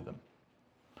shown to them.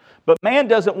 But man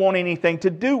doesn't want anything to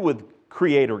do with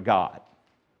Creator God.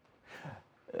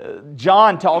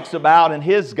 John talks about in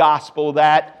his gospel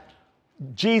that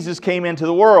Jesus came into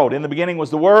the world. In the beginning was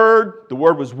the Word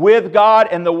was with God,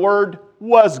 and the Word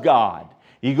was God.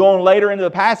 You go on later into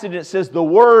the passage, and it says the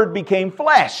Word became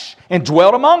flesh and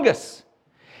dwelt among us.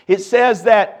 It says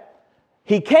that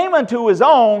He came unto His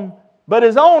own, but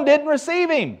His own didn't receive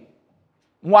Him.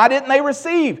 Why didn't they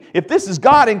receive? If this is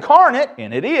God incarnate,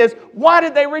 and it is, why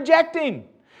did they reject Him?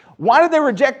 Why did they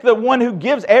reject the one who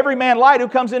gives every man light who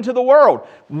comes into the world,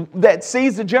 that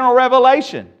sees the general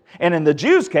revelation? And in the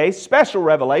Jews' case, special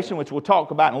revelation, which we'll talk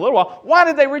about in a little while, why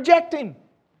did they reject Him?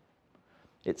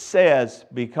 It says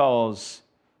because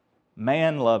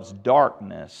man loves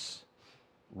darkness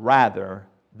rather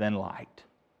than light.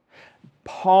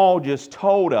 Paul just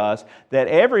told us that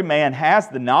every man has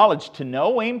the knowledge to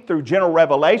know Him through general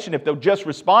revelation if they'll just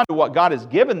respond to what God has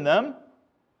given them.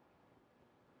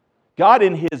 God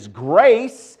in His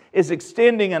grace is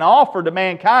extending an offer to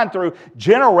mankind through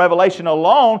general revelation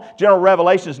alone. General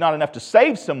revelation is not enough to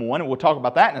save someone, and we'll talk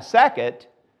about that in a second.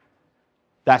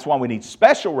 That's why we need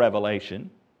special revelation.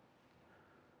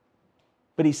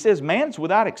 But He says man's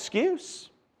without excuse.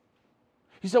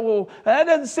 You say, well, that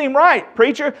doesn't seem right,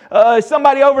 preacher.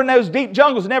 Somebody over in those deep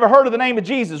jungles never heard of the name of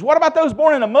Jesus. What about those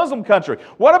born in a Muslim country?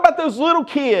 What about those little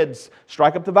kids,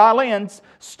 strike up the violins,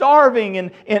 starving in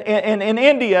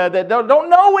India that don't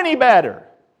know any better?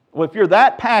 Well, if you're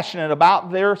that passionate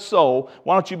about their soul,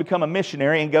 why don't you become a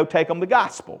missionary and go take them the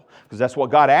gospel? Because that's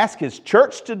what God asked His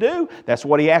church to do. That's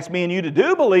what He asked me and you to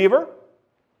do, believer.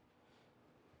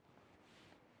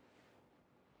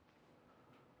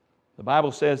 The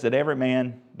Bible says that every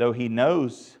man, though he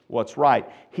knows what's right,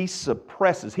 he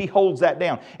suppresses, he holds that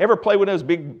down. Ever play with those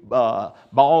big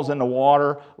balls in the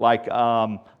water, like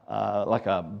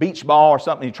a beach ball or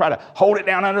something? You try to hold it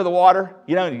down under the water.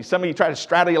 You know, some of you try to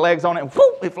straddle your legs on it, and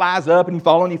whoop, it flies up, and you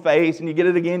fall on your face, and you get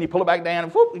it again, you pull it back down,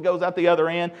 and whoop, it goes out the other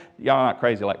end. Y'all are not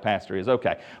crazy like Pastor is.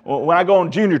 Okay. Well, when I go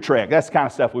on junior trek, that's the kind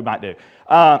of stuff we might do.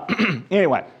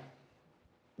 Anyway,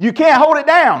 you can't hold it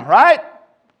down, right?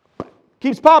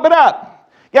 Keeps popping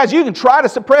up. Guys, you can try to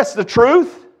suppress the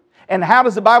truth. And how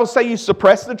does the Bible say you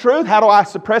suppress the truth? How do I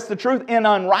suppress the truth? In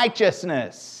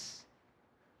unrighteousness.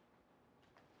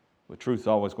 The truth's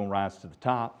always going to rise to the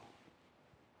top.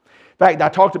 In fact, I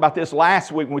talked about this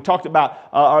last week when we talked about,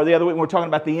 or the other week when we were talking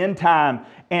about the end time.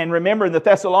 And remember in the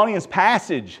Thessalonians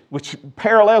passage, which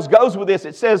parallels, goes with this,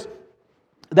 it says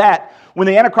that when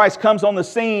the Antichrist comes on the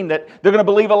scene, that they're going to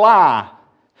believe a lie.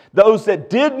 Those that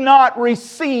did not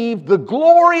receive the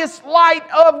glorious light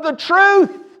of the truth.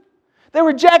 They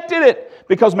rejected it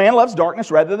because man loves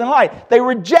darkness rather than light. They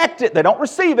reject it. They don't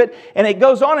receive it. And it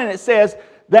goes on and it says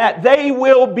that they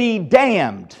will be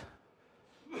damned.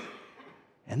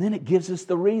 And then it gives us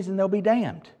the reason they'll be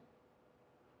damned.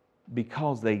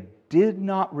 Because they did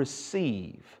not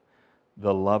receive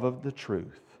the love of the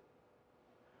truth,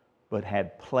 but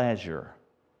had pleasure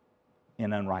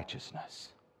in unrighteousness.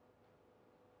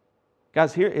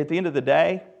 Guys, here at the end of the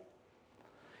day,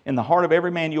 in the heart of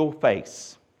every man you'll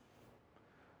face,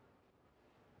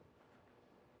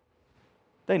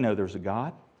 they know there's a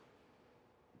God.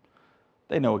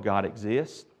 They know a God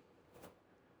exists.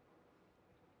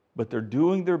 But they're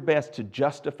doing their best to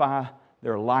justify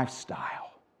their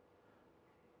lifestyle.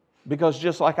 Because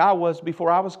just like I was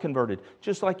before I was converted,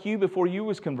 just like you before you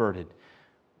was converted.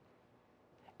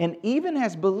 And even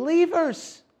as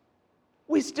believers,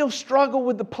 we still struggle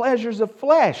with the pleasures of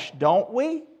flesh, don't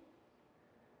we?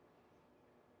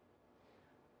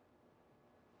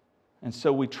 And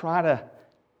so we try to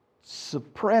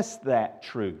suppress that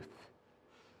truth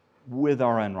with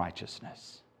our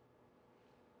unrighteousness.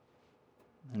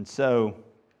 And so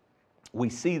we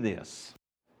see this.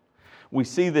 We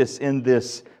see this in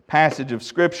this passage of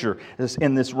Scripture,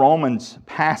 in this Romans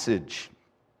passage.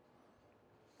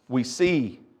 We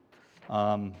see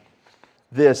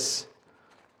this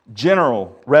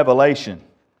general revelation.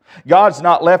 God's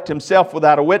not left Himself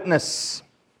without a witness.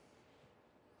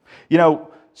 You know,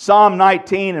 Psalm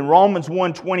 19 and Romans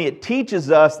 1:20, it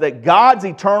teaches us that God's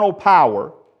eternal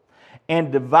power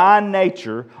and divine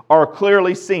nature are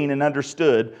clearly seen and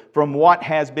understood from what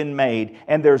has been made,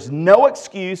 and there's no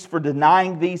excuse for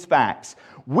denying these facts.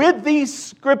 With these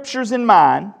scriptures in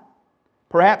mind,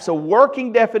 perhaps a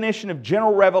working definition of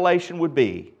general revelation would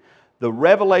be the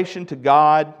revelation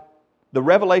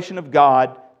of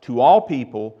God to all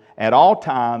people at all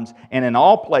times and in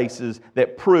all places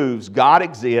that proves God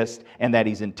exists and that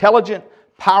He's intelligent,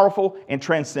 powerful, and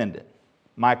transcendent.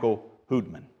 Michael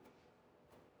Hoodman.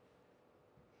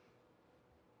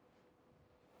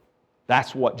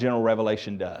 That's what general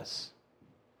revelation does.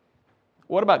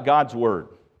 What about God's Word?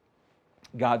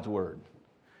 God's Word.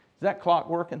 Is that clock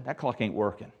working? That clock ain't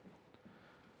working.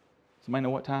 Somebody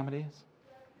know what time it is?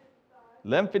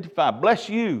 11:55. Bless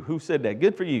you. Who said that?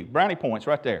 Good for you. Brownie points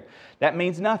right there. That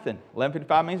means nothing.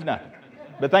 11:55 means nothing.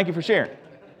 But thank you for sharing.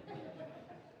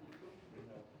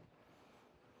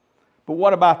 But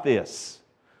what about this?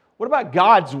 What about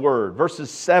God's Word?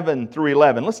 Verses 7 through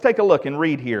 11. Let's take a look and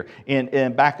read here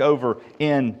back over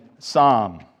in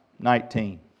Psalm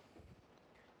 19.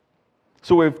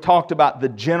 So we've talked about the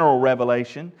general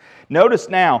revelation. Notice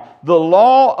now, the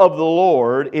law of the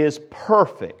Lord is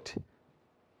perfect,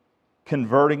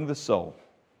 converting the soul.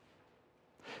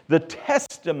 The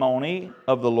testimony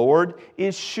of the Lord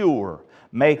is sure,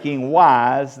 making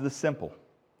wise the simple.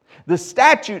 The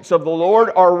statutes of the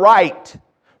Lord are right,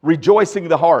 rejoicing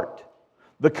the heart.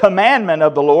 The commandment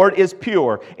of the Lord is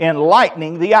pure,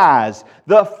 enlightening the eyes.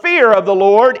 The fear of the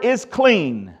Lord is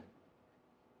clean,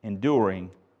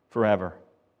 enduring forever.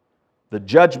 The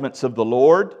judgments of the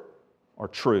Lord are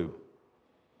true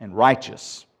and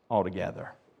righteous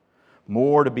altogether.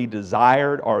 More to be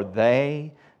desired are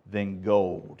they than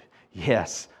gold.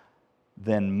 Yes,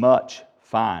 than much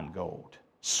fine gold.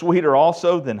 Sweeter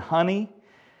also than honey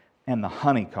and the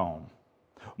honeycomb.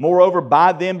 Moreover,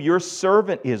 by them your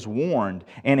servant is warned,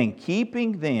 and in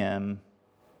keeping them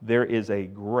there is a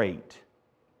great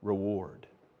reward.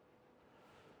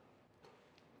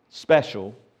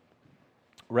 Special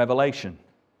revelation.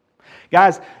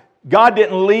 Guys, God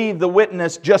didn't leave the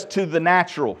witness just to the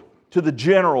natural, to the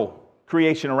general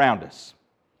creation around us.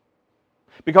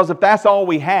 Because if that's all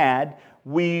we had,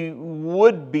 we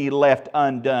would be left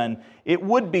undone. It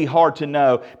would be hard to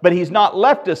know. But He's not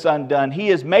left us undone. He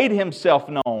has made Himself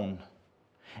known.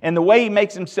 And the way He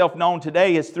makes Himself known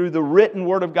today is through the written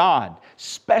Word of God.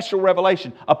 Special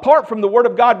revelation. Apart from the Word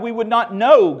of God, we would not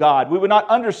know God. We would not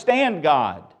understand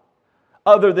God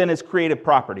other than His creative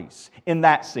properties in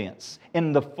that sense,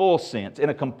 in the full sense, in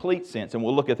a complete sense. And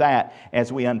we'll look at that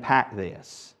as we unpack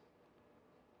this.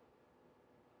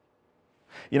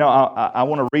 You know, I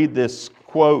want to read this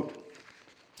quote.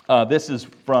 This is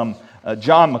from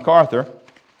John MacArthur.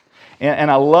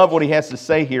 And I love what he has to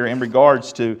say here in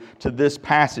regards to this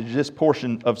passage, this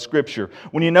portion of Scripture.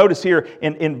 When you notice here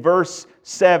in verse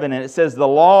 7, and it says, the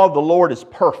law of the Lord is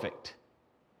perfect.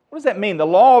 What does that mean? The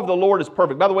law of the Lord is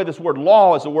perfect. By the way, this word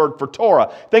law is a word for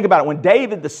Torah. Think about it. When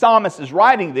David, the psalmist, is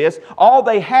writing this, all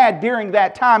they had during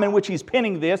that time in which he's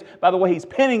penning this, by the way, he's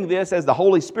penning this as the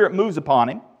Holy Spirit moves upon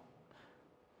him.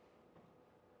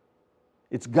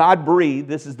 It's God-breathed.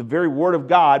 This is the very Word of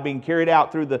God being carried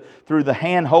out through the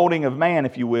hand-holding of man,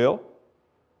 if you will.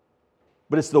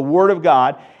 But it's the Word of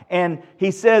God. And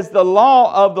he says the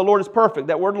law of the Lord is perfect.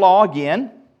 That word law,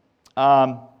 again,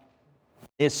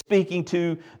 is speaking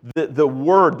to the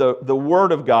Word, the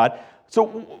Word of God.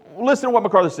 So listen to what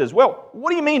MacArthur says. Well, what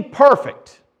do you mean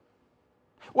perfect?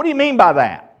 What do you mean by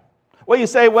that? Well, you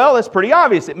say, well, it's pretty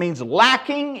obvious. It means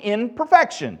lacking in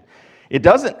perfection. It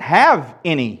doesn't have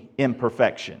any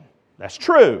imperfection. That's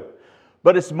true.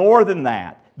 But it's more than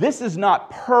that. This is not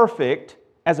perfect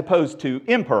as opposed to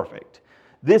imperfect.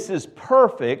 This is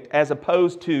perfect as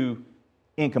opposed to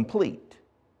incomplete.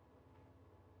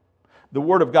 The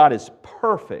Word of God is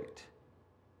perfect.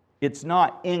 It's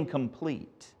not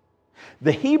incomplete.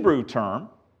 The Hebrew term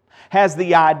has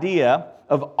the idea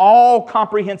of all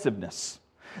comprehensiveness.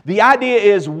 The idea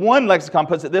is, one lexicon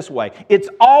puts it this way: it's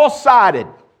all-sided.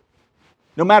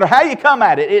 No matter how you come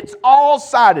at it, it's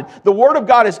all-sided. The Word of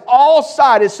God is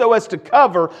all-sided so as to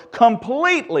cover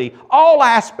completely all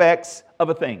aspects of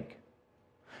a thing.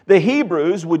 The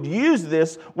Hebrews would use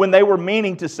this when they were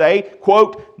meaning to say,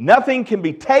 quote, nothing can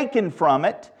be taken from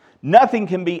it, nothing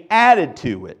can be added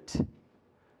to it.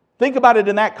 Think about it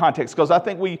in that context, because I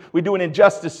think we do an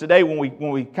injustice today when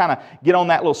we kind of get on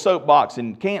that little soapbox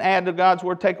and can't add to God's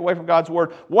Word, take away from God's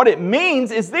Word. What it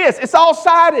means is this: it's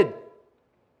all-sided.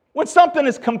 When something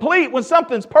is complete, when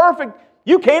something's perfect,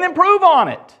 you can't improve on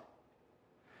it.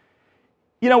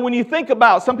 You know, when you think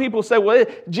about, some people say, well,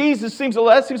 Jesus seems a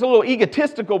little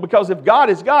egotistical, because if God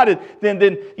is God,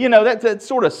 then you know, that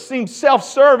sort of seems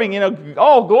self-serving, you know,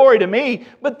 all glory to me.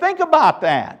 But think about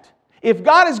that. If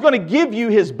God is going to give you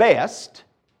His best,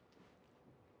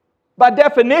 by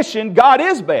definition, God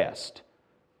is best.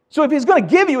 So if He's going to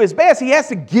give you His best, He has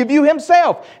to give you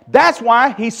Himself. That's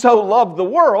why He so loved the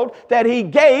world that He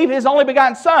gave His only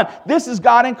begotten Son. This is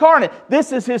God incarnate.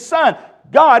 This is His Son.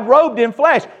 God robed in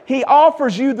flesh. He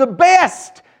offers you the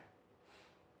best.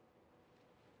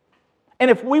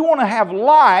 And if we want to have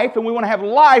life, and we want to have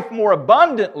life more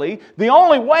abundantly, the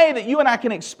only way that you and I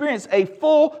can experience a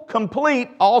full, complete,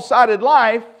 all-sided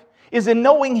life is in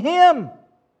knowing Him.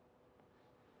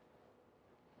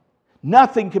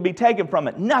 Nothing can be taken from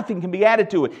it. Nothing can be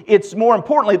added to it. It's more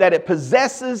importantly that it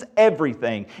possesses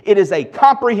everything. It is a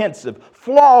comprehensive,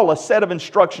 flawless set of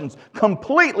instructions,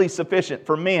 completely sufficient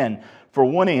for men, for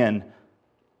one end,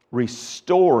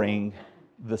 restoring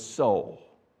the soul.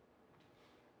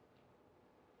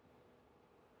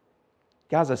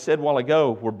 Guys, I said a while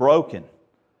ago, we're broken.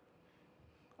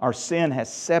 Our sin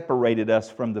has separated us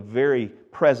from the very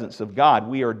presence of God.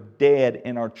 We are dead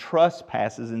in our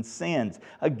trespasses and sins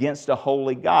against a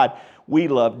holy God. We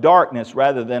love darkness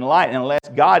rather than light. And unless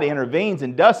God intervenes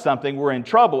and does something, we're in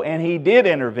trouble. And He did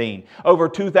intervene. Over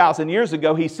 2,000 years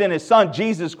ago, He sent His Son,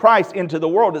 Jesus Christ, into the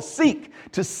world to seek,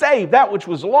 to save that which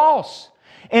was lost.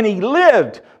 And He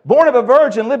lived, born of a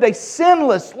virgin, lived a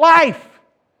sinless life.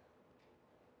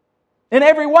 In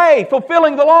every way,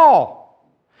 fulfilling the law.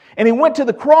 And He went to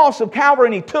the cross of Calvary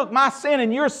and He took my sin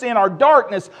and your sin, our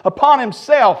darkness, upon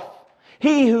Himself.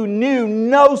 He who knew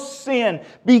no sin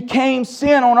became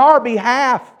sin on our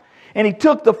behalf. And He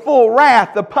took the full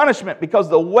wrath, the punishment, because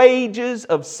the wages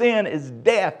of sin is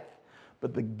death.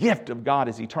 But the gift of God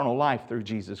is eternal life through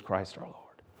Jesus Christ our Lord.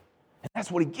 And that's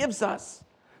what He gives us.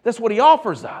 That's what He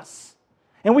offers us.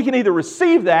 And we can either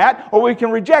receive that or we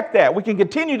can reject that. We can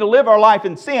continue to live our life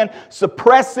in sin,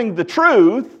 suppressing the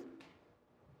truth,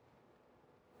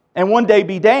 and one day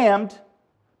be damned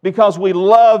because we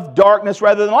love darkness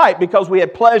rather than light, because we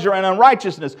had pleasure in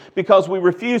unrighteousness, because we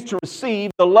refused to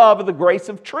receive the love of the grace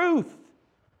of truth.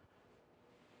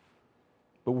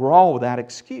 But we're all without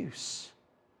excuse.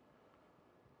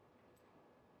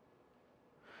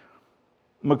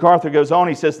 MacArthur goes on,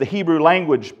 he says the Hebrew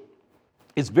language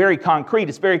is very concrete.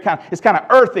 It's kind of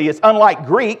earthy. It's unlike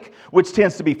Greek, which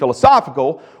tends to be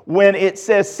philosophical. When it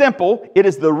says simple, it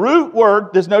is the root word.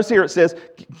 There's notice here it says,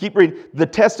 keep reading, the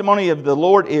testimony of the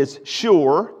Lord is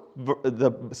sure.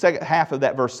 The second half of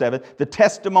that verse 7. The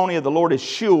testimony of the Lord is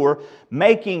sure,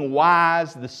 making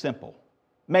wise the simple.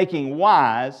 Making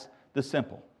wise the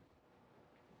simple.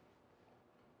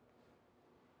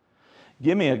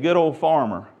 Give me a good old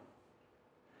farmer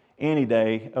any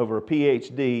day over a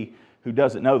PhD who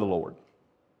doesn't know the Lord.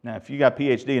 Now, if you got a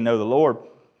PhD and know the Lord,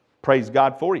 praise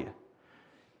God for you.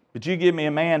 But you give me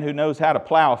a man who knows how to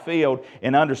plow a field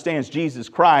and understands Jesus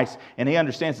Christ, and he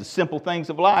understands the simple things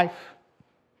of life,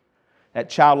 that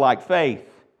childlike faith,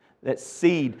 that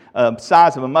seed,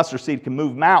 size of a mustard seed can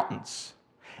move mountains.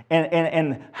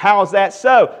 And how is that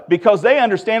so? Because they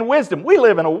understand wisdom. We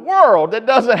live in a world that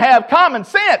doesn't have common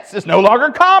sense. It's no longer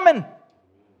common.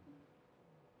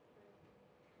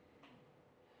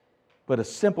 But a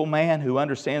simple man who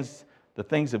understands the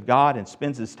things of God and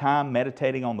spends his time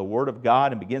meditating on the Word of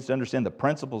God and begins to understand the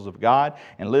principles of God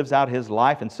and lives out his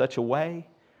life in such a way,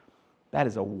 that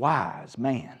is a wise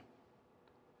man.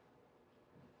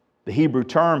 The Hebrew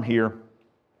term here,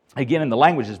 again in the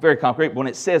language, is very concrete. But when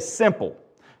it says simple,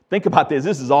 think about this.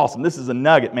 This is awesome. This is a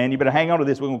nugget, man. You better hang on to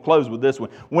this. We're going to close with this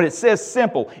one. When it says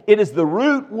simple, it is the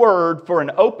root word for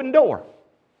an open door.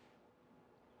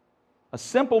 A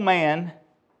simple man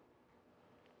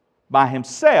by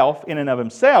himself, in and of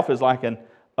himself, is like an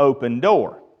open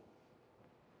door.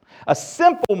 A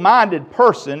simple-minded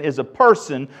person is a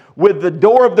person with the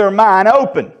door of their mind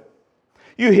open.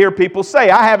 You hear people say,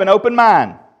 I have an open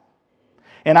mind.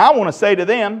 And I want to say to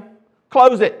them,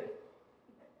 close it.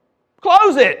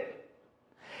 Close it.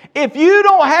 If you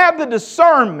don't have the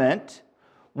discernment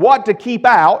what to keep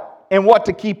out and what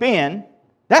to keep in,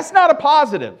 that's not a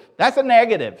positive. That's a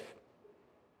negative.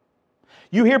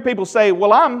 You hear people say,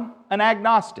 well, I'm an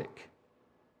agnostic.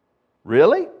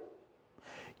 Really?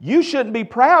 You shouldn't be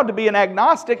proud to be an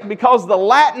agnostic because the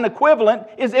Latin equivalent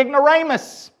is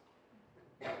ignoramus.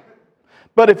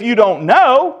 But if you don't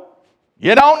know,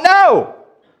 you don't know.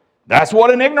 That's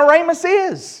what an ignoramus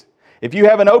is. If you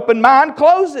have an open mind,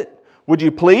 close it. Would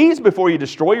you please, before you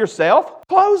destroy yourself,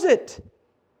 close it?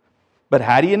 But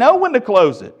how do you know when to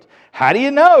close it? How do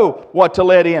you know what to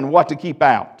let in, what to keep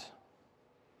out?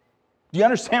 Do you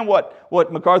understand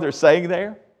what MacArthur is saying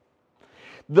there?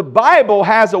 The Bible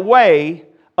has a way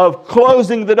of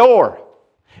closing the door.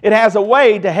 It has a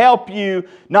way to help you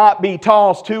not be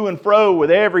tossed to and fro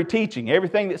with every teaching,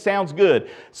 everything that sounds good.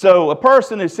 So a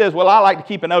person who says, well, I like to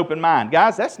keep an open mind.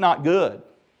 Guys, that's not good.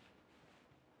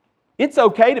 It's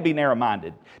okay to be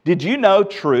narrow-minded. Did you know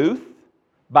truth,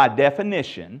 by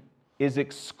definition, is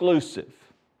exclusive?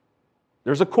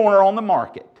 There's a corner on the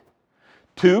market.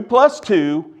 2 plus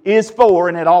 2 is 4,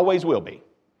 and it always will be.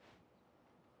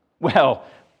 Well,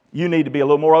 you need to be a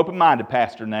little more open-minded,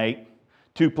 Pastor Nate.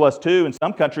 2 plus 2 in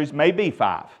some countries may be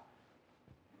 5.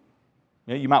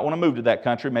 You might want to move to that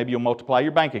country. Maybe you'll multiply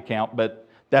your bank account, but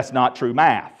that's not true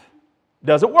math. It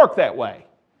doesn't work that way.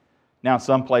 Now, in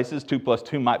some places, 2 plus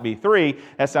 2 might be 3.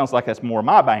 That sounds like that's more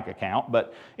my bank account.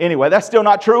 But anyway, that's still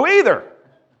not true either.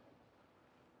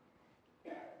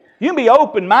 You can be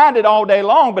open-minded all day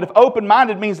long, but if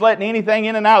open-minded means letting anything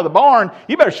in and out of the barn,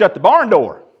 you better shut the barn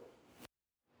door.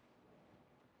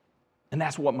 And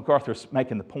that's what MacArthur's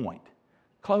making the point.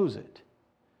 Close it.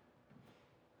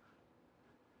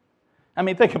 I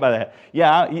mean, think about that.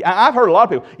 Yeah, I've heard a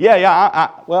lot of people,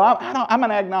 I'm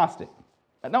an agnostic.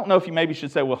 I don't know if you maybe should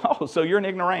say, well, so you're an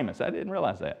ignoramus. I didn't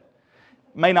realize that.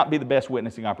 May not be the best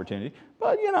witnessing opportunity,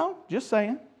 but, just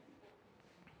saying.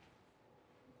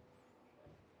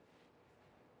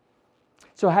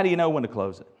 So how do you know when to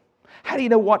close it? How do you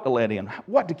know what to let in?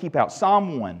 What to keep out?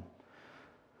 Psalm 1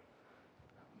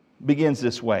 begins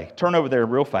this way. Turn over there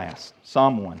real fast.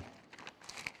 Psalm 1.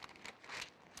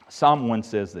 Psalm 1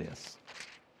 says this.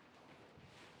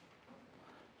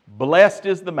 Blessed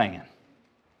is the man.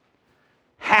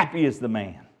 Happy is the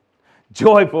man.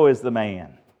 Joyful is the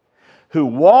man who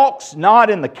walks not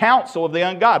in the counsel of the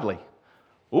ungodly.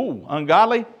 Ooh,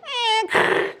 ungodly?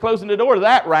 Closing the door to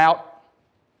that route.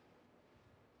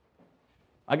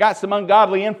 I got some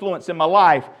ungodly influence in my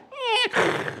life.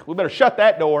 We better shut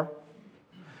that door.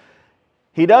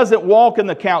 He doesn't walk in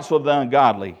the counsel of the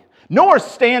ungodly, nor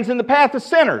stands in the path of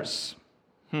sinners.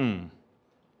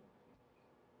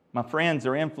 My friends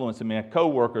are influencing me, my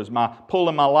co-workers, my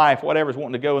pulling my life, whatever's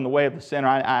wanting to go in the way of the sinner.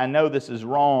 I know this is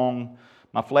wrong.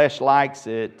 My flesh likes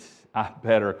it. I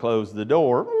better close the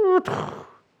door.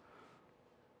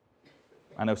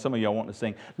 I know some of y'all want to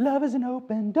sing, love is an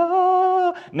open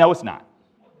door. No, it's not.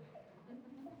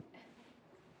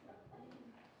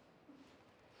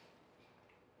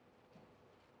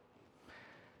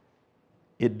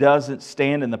 It doesn't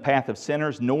stand in the path of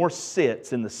sinners, nor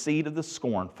sits in the seat of the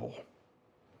scornful.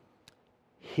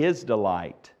 His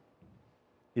delight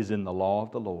is in the law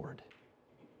of the Lord.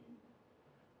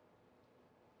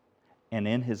 And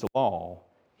in His law,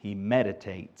 he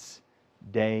meditates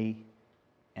day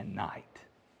and night.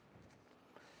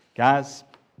 Guys,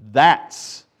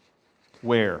 that's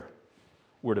where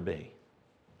we're to be.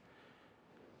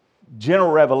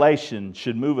 General revelation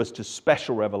should move us to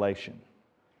special revelation.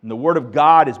 And the Word of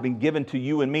God has been given to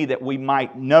you and me that we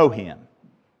might know Him,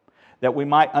 that we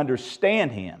might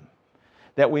understand Him,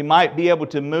 that we might be able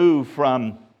to move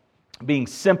from being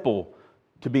simple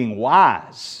to being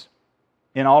wise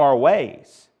in all our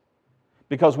ways.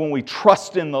 Because when we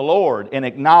trust in the Lord and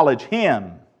acknowledge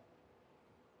Him,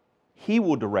 He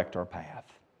will direct our path.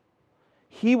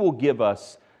 He will give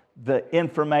us the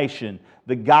information,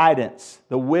 the guidance,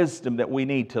 the wisdom that we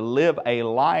need to live a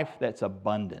life that's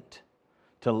abundant,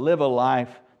 to live a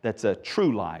life that's a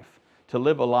true life, to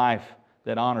live a life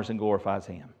that honors and glorifies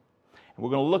Him. And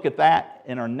we're going to look at that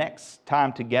in our next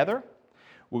time together.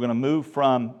 We're going to move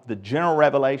from the general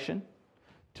revelation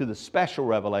to the special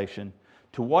revelation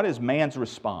to what is man's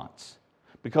response.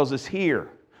 Because it's here.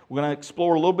 We're going to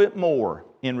explore a little bit more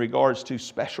in regards to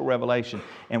special revelation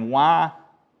and why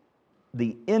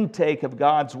the intake of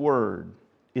God's Word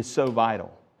is so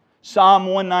vital. Psalm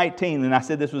 119, and I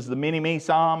said this was the mini-me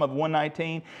Psalm of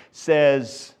 119,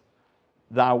 says,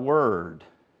 Thy Word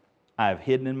I have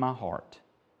hidden in my heart,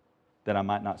 that I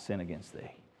might not sin against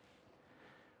Thee.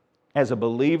 As a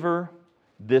believer,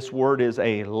 this Word is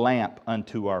a lamp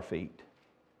unto our feet.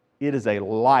 It is a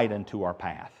light unto our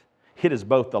path. It is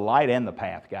both the light and the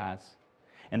path, guys.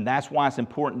 And that's why it's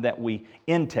important that we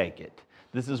intake it.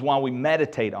 This is why we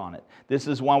meditate on it. This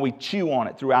is why we chew on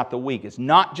it throughout the week. It's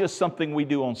not just something we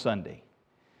do on Sunday.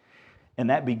 And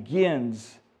that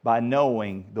begins by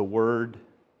knowing the Word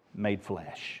made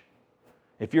flesh.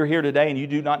 If you're here today and you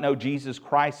do not know Jesus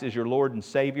Christ as your Lord and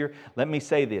Savior, let me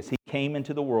say this. He came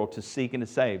into the world to seek and to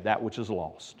save that which is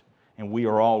lost. And we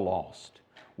are all lost.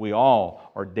 We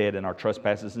all are dead in our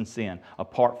trespasses and sin,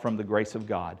 apart from the grace of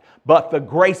God. But the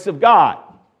grace of God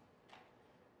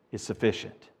is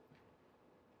sufficient.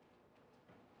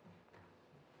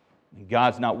 And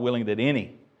God's not willing that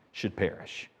any should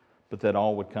perish, but that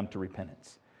all would come to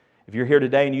repentance. If you're here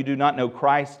today and you do not know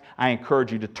Christ, I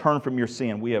encourage you to turn from your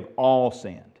sin. We have all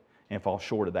sinned and fall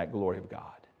short of that glory of God.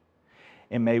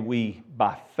 And may we,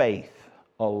 by faith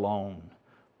alone,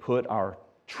 put our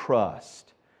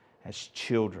trust as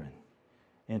children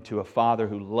into a Father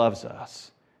who loves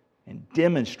us and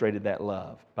demonstrated that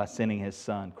love by sending His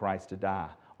Son, Christ, to die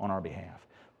on our behalf.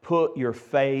 Put your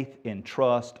faith and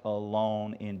trust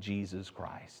alone in Jesus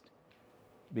Christ,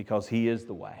 because He is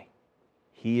the way,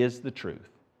 He is the truth,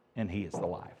 and He is the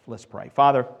life. Let's pray.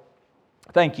 Father,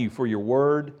 thank You for Your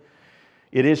Word.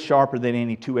 It is sharper than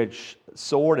any two-edged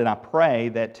sword, and I pray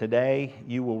that today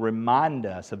You will remind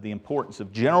us of the importance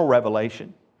of general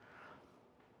revelation.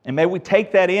 And may we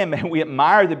take that in, may we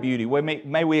admire the beauty,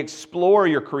 may we explore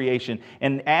Your creation.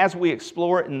 And as we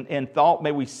explore it in thought,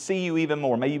 may we see You even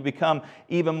more. May You become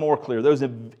even more clear. Those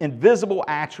invisible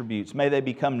attributes, may they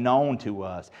become known to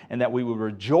us, and that we would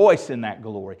rejoice in that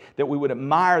glory, that we would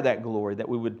admire that glory, that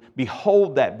we would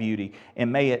behold that beauty,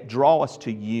 and may it draw us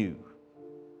to You.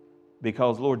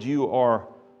 Because, Lord, You are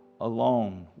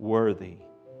alone worthy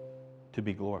to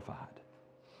be glorified.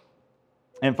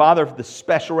 And Father, the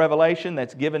special revelation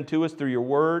that's given to us through Your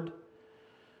Word,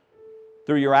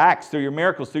 through Your acts, through Your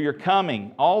miracles, through Your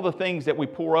coming, all the things that we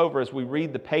pore over as we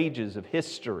read the pages of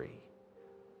history,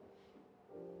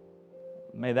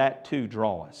 may that too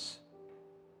draw us.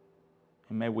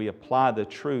 And may we apply the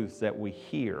truths that we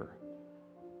hear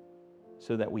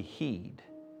so that we heed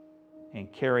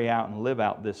and carry out and live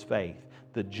out this faith.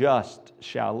 The just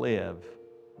shall live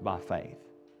by faith.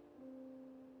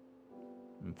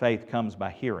 And faith comes by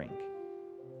hearing,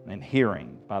 and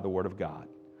hearing by the Word of God.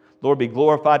 Lord, be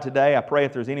glorified today. I pray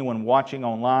if there's anyone watching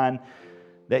online,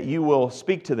 that You will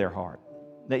speak to their heart,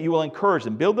 that You will encourage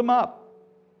them, build them up,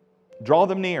 draw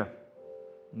them near.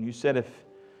 And You said if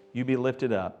You be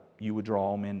lifted up, You would draw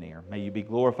all men near. May You be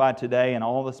glorified today in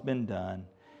all that's been done.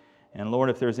 And Lord,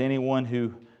 if there's anyone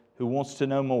who wants to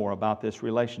know more about this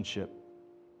relationship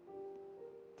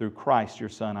through Christ, Your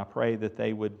Son, I pray that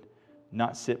they would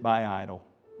not sit by idle,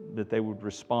 that they would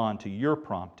respond to Your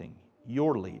prompting,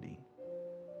 Your leading,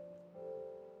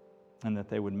 and that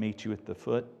they would meet You at the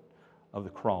foot of the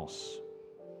cross,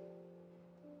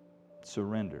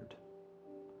 surrendered.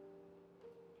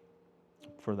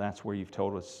 For that's where You've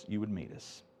told us You would meet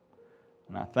us.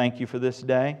 And I thank You for this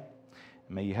day.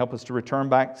 And may You help us to return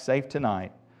back safe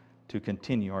tonight to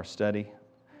continue our study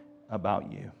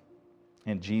about You.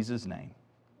 In Jesus' name,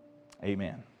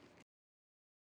 amen.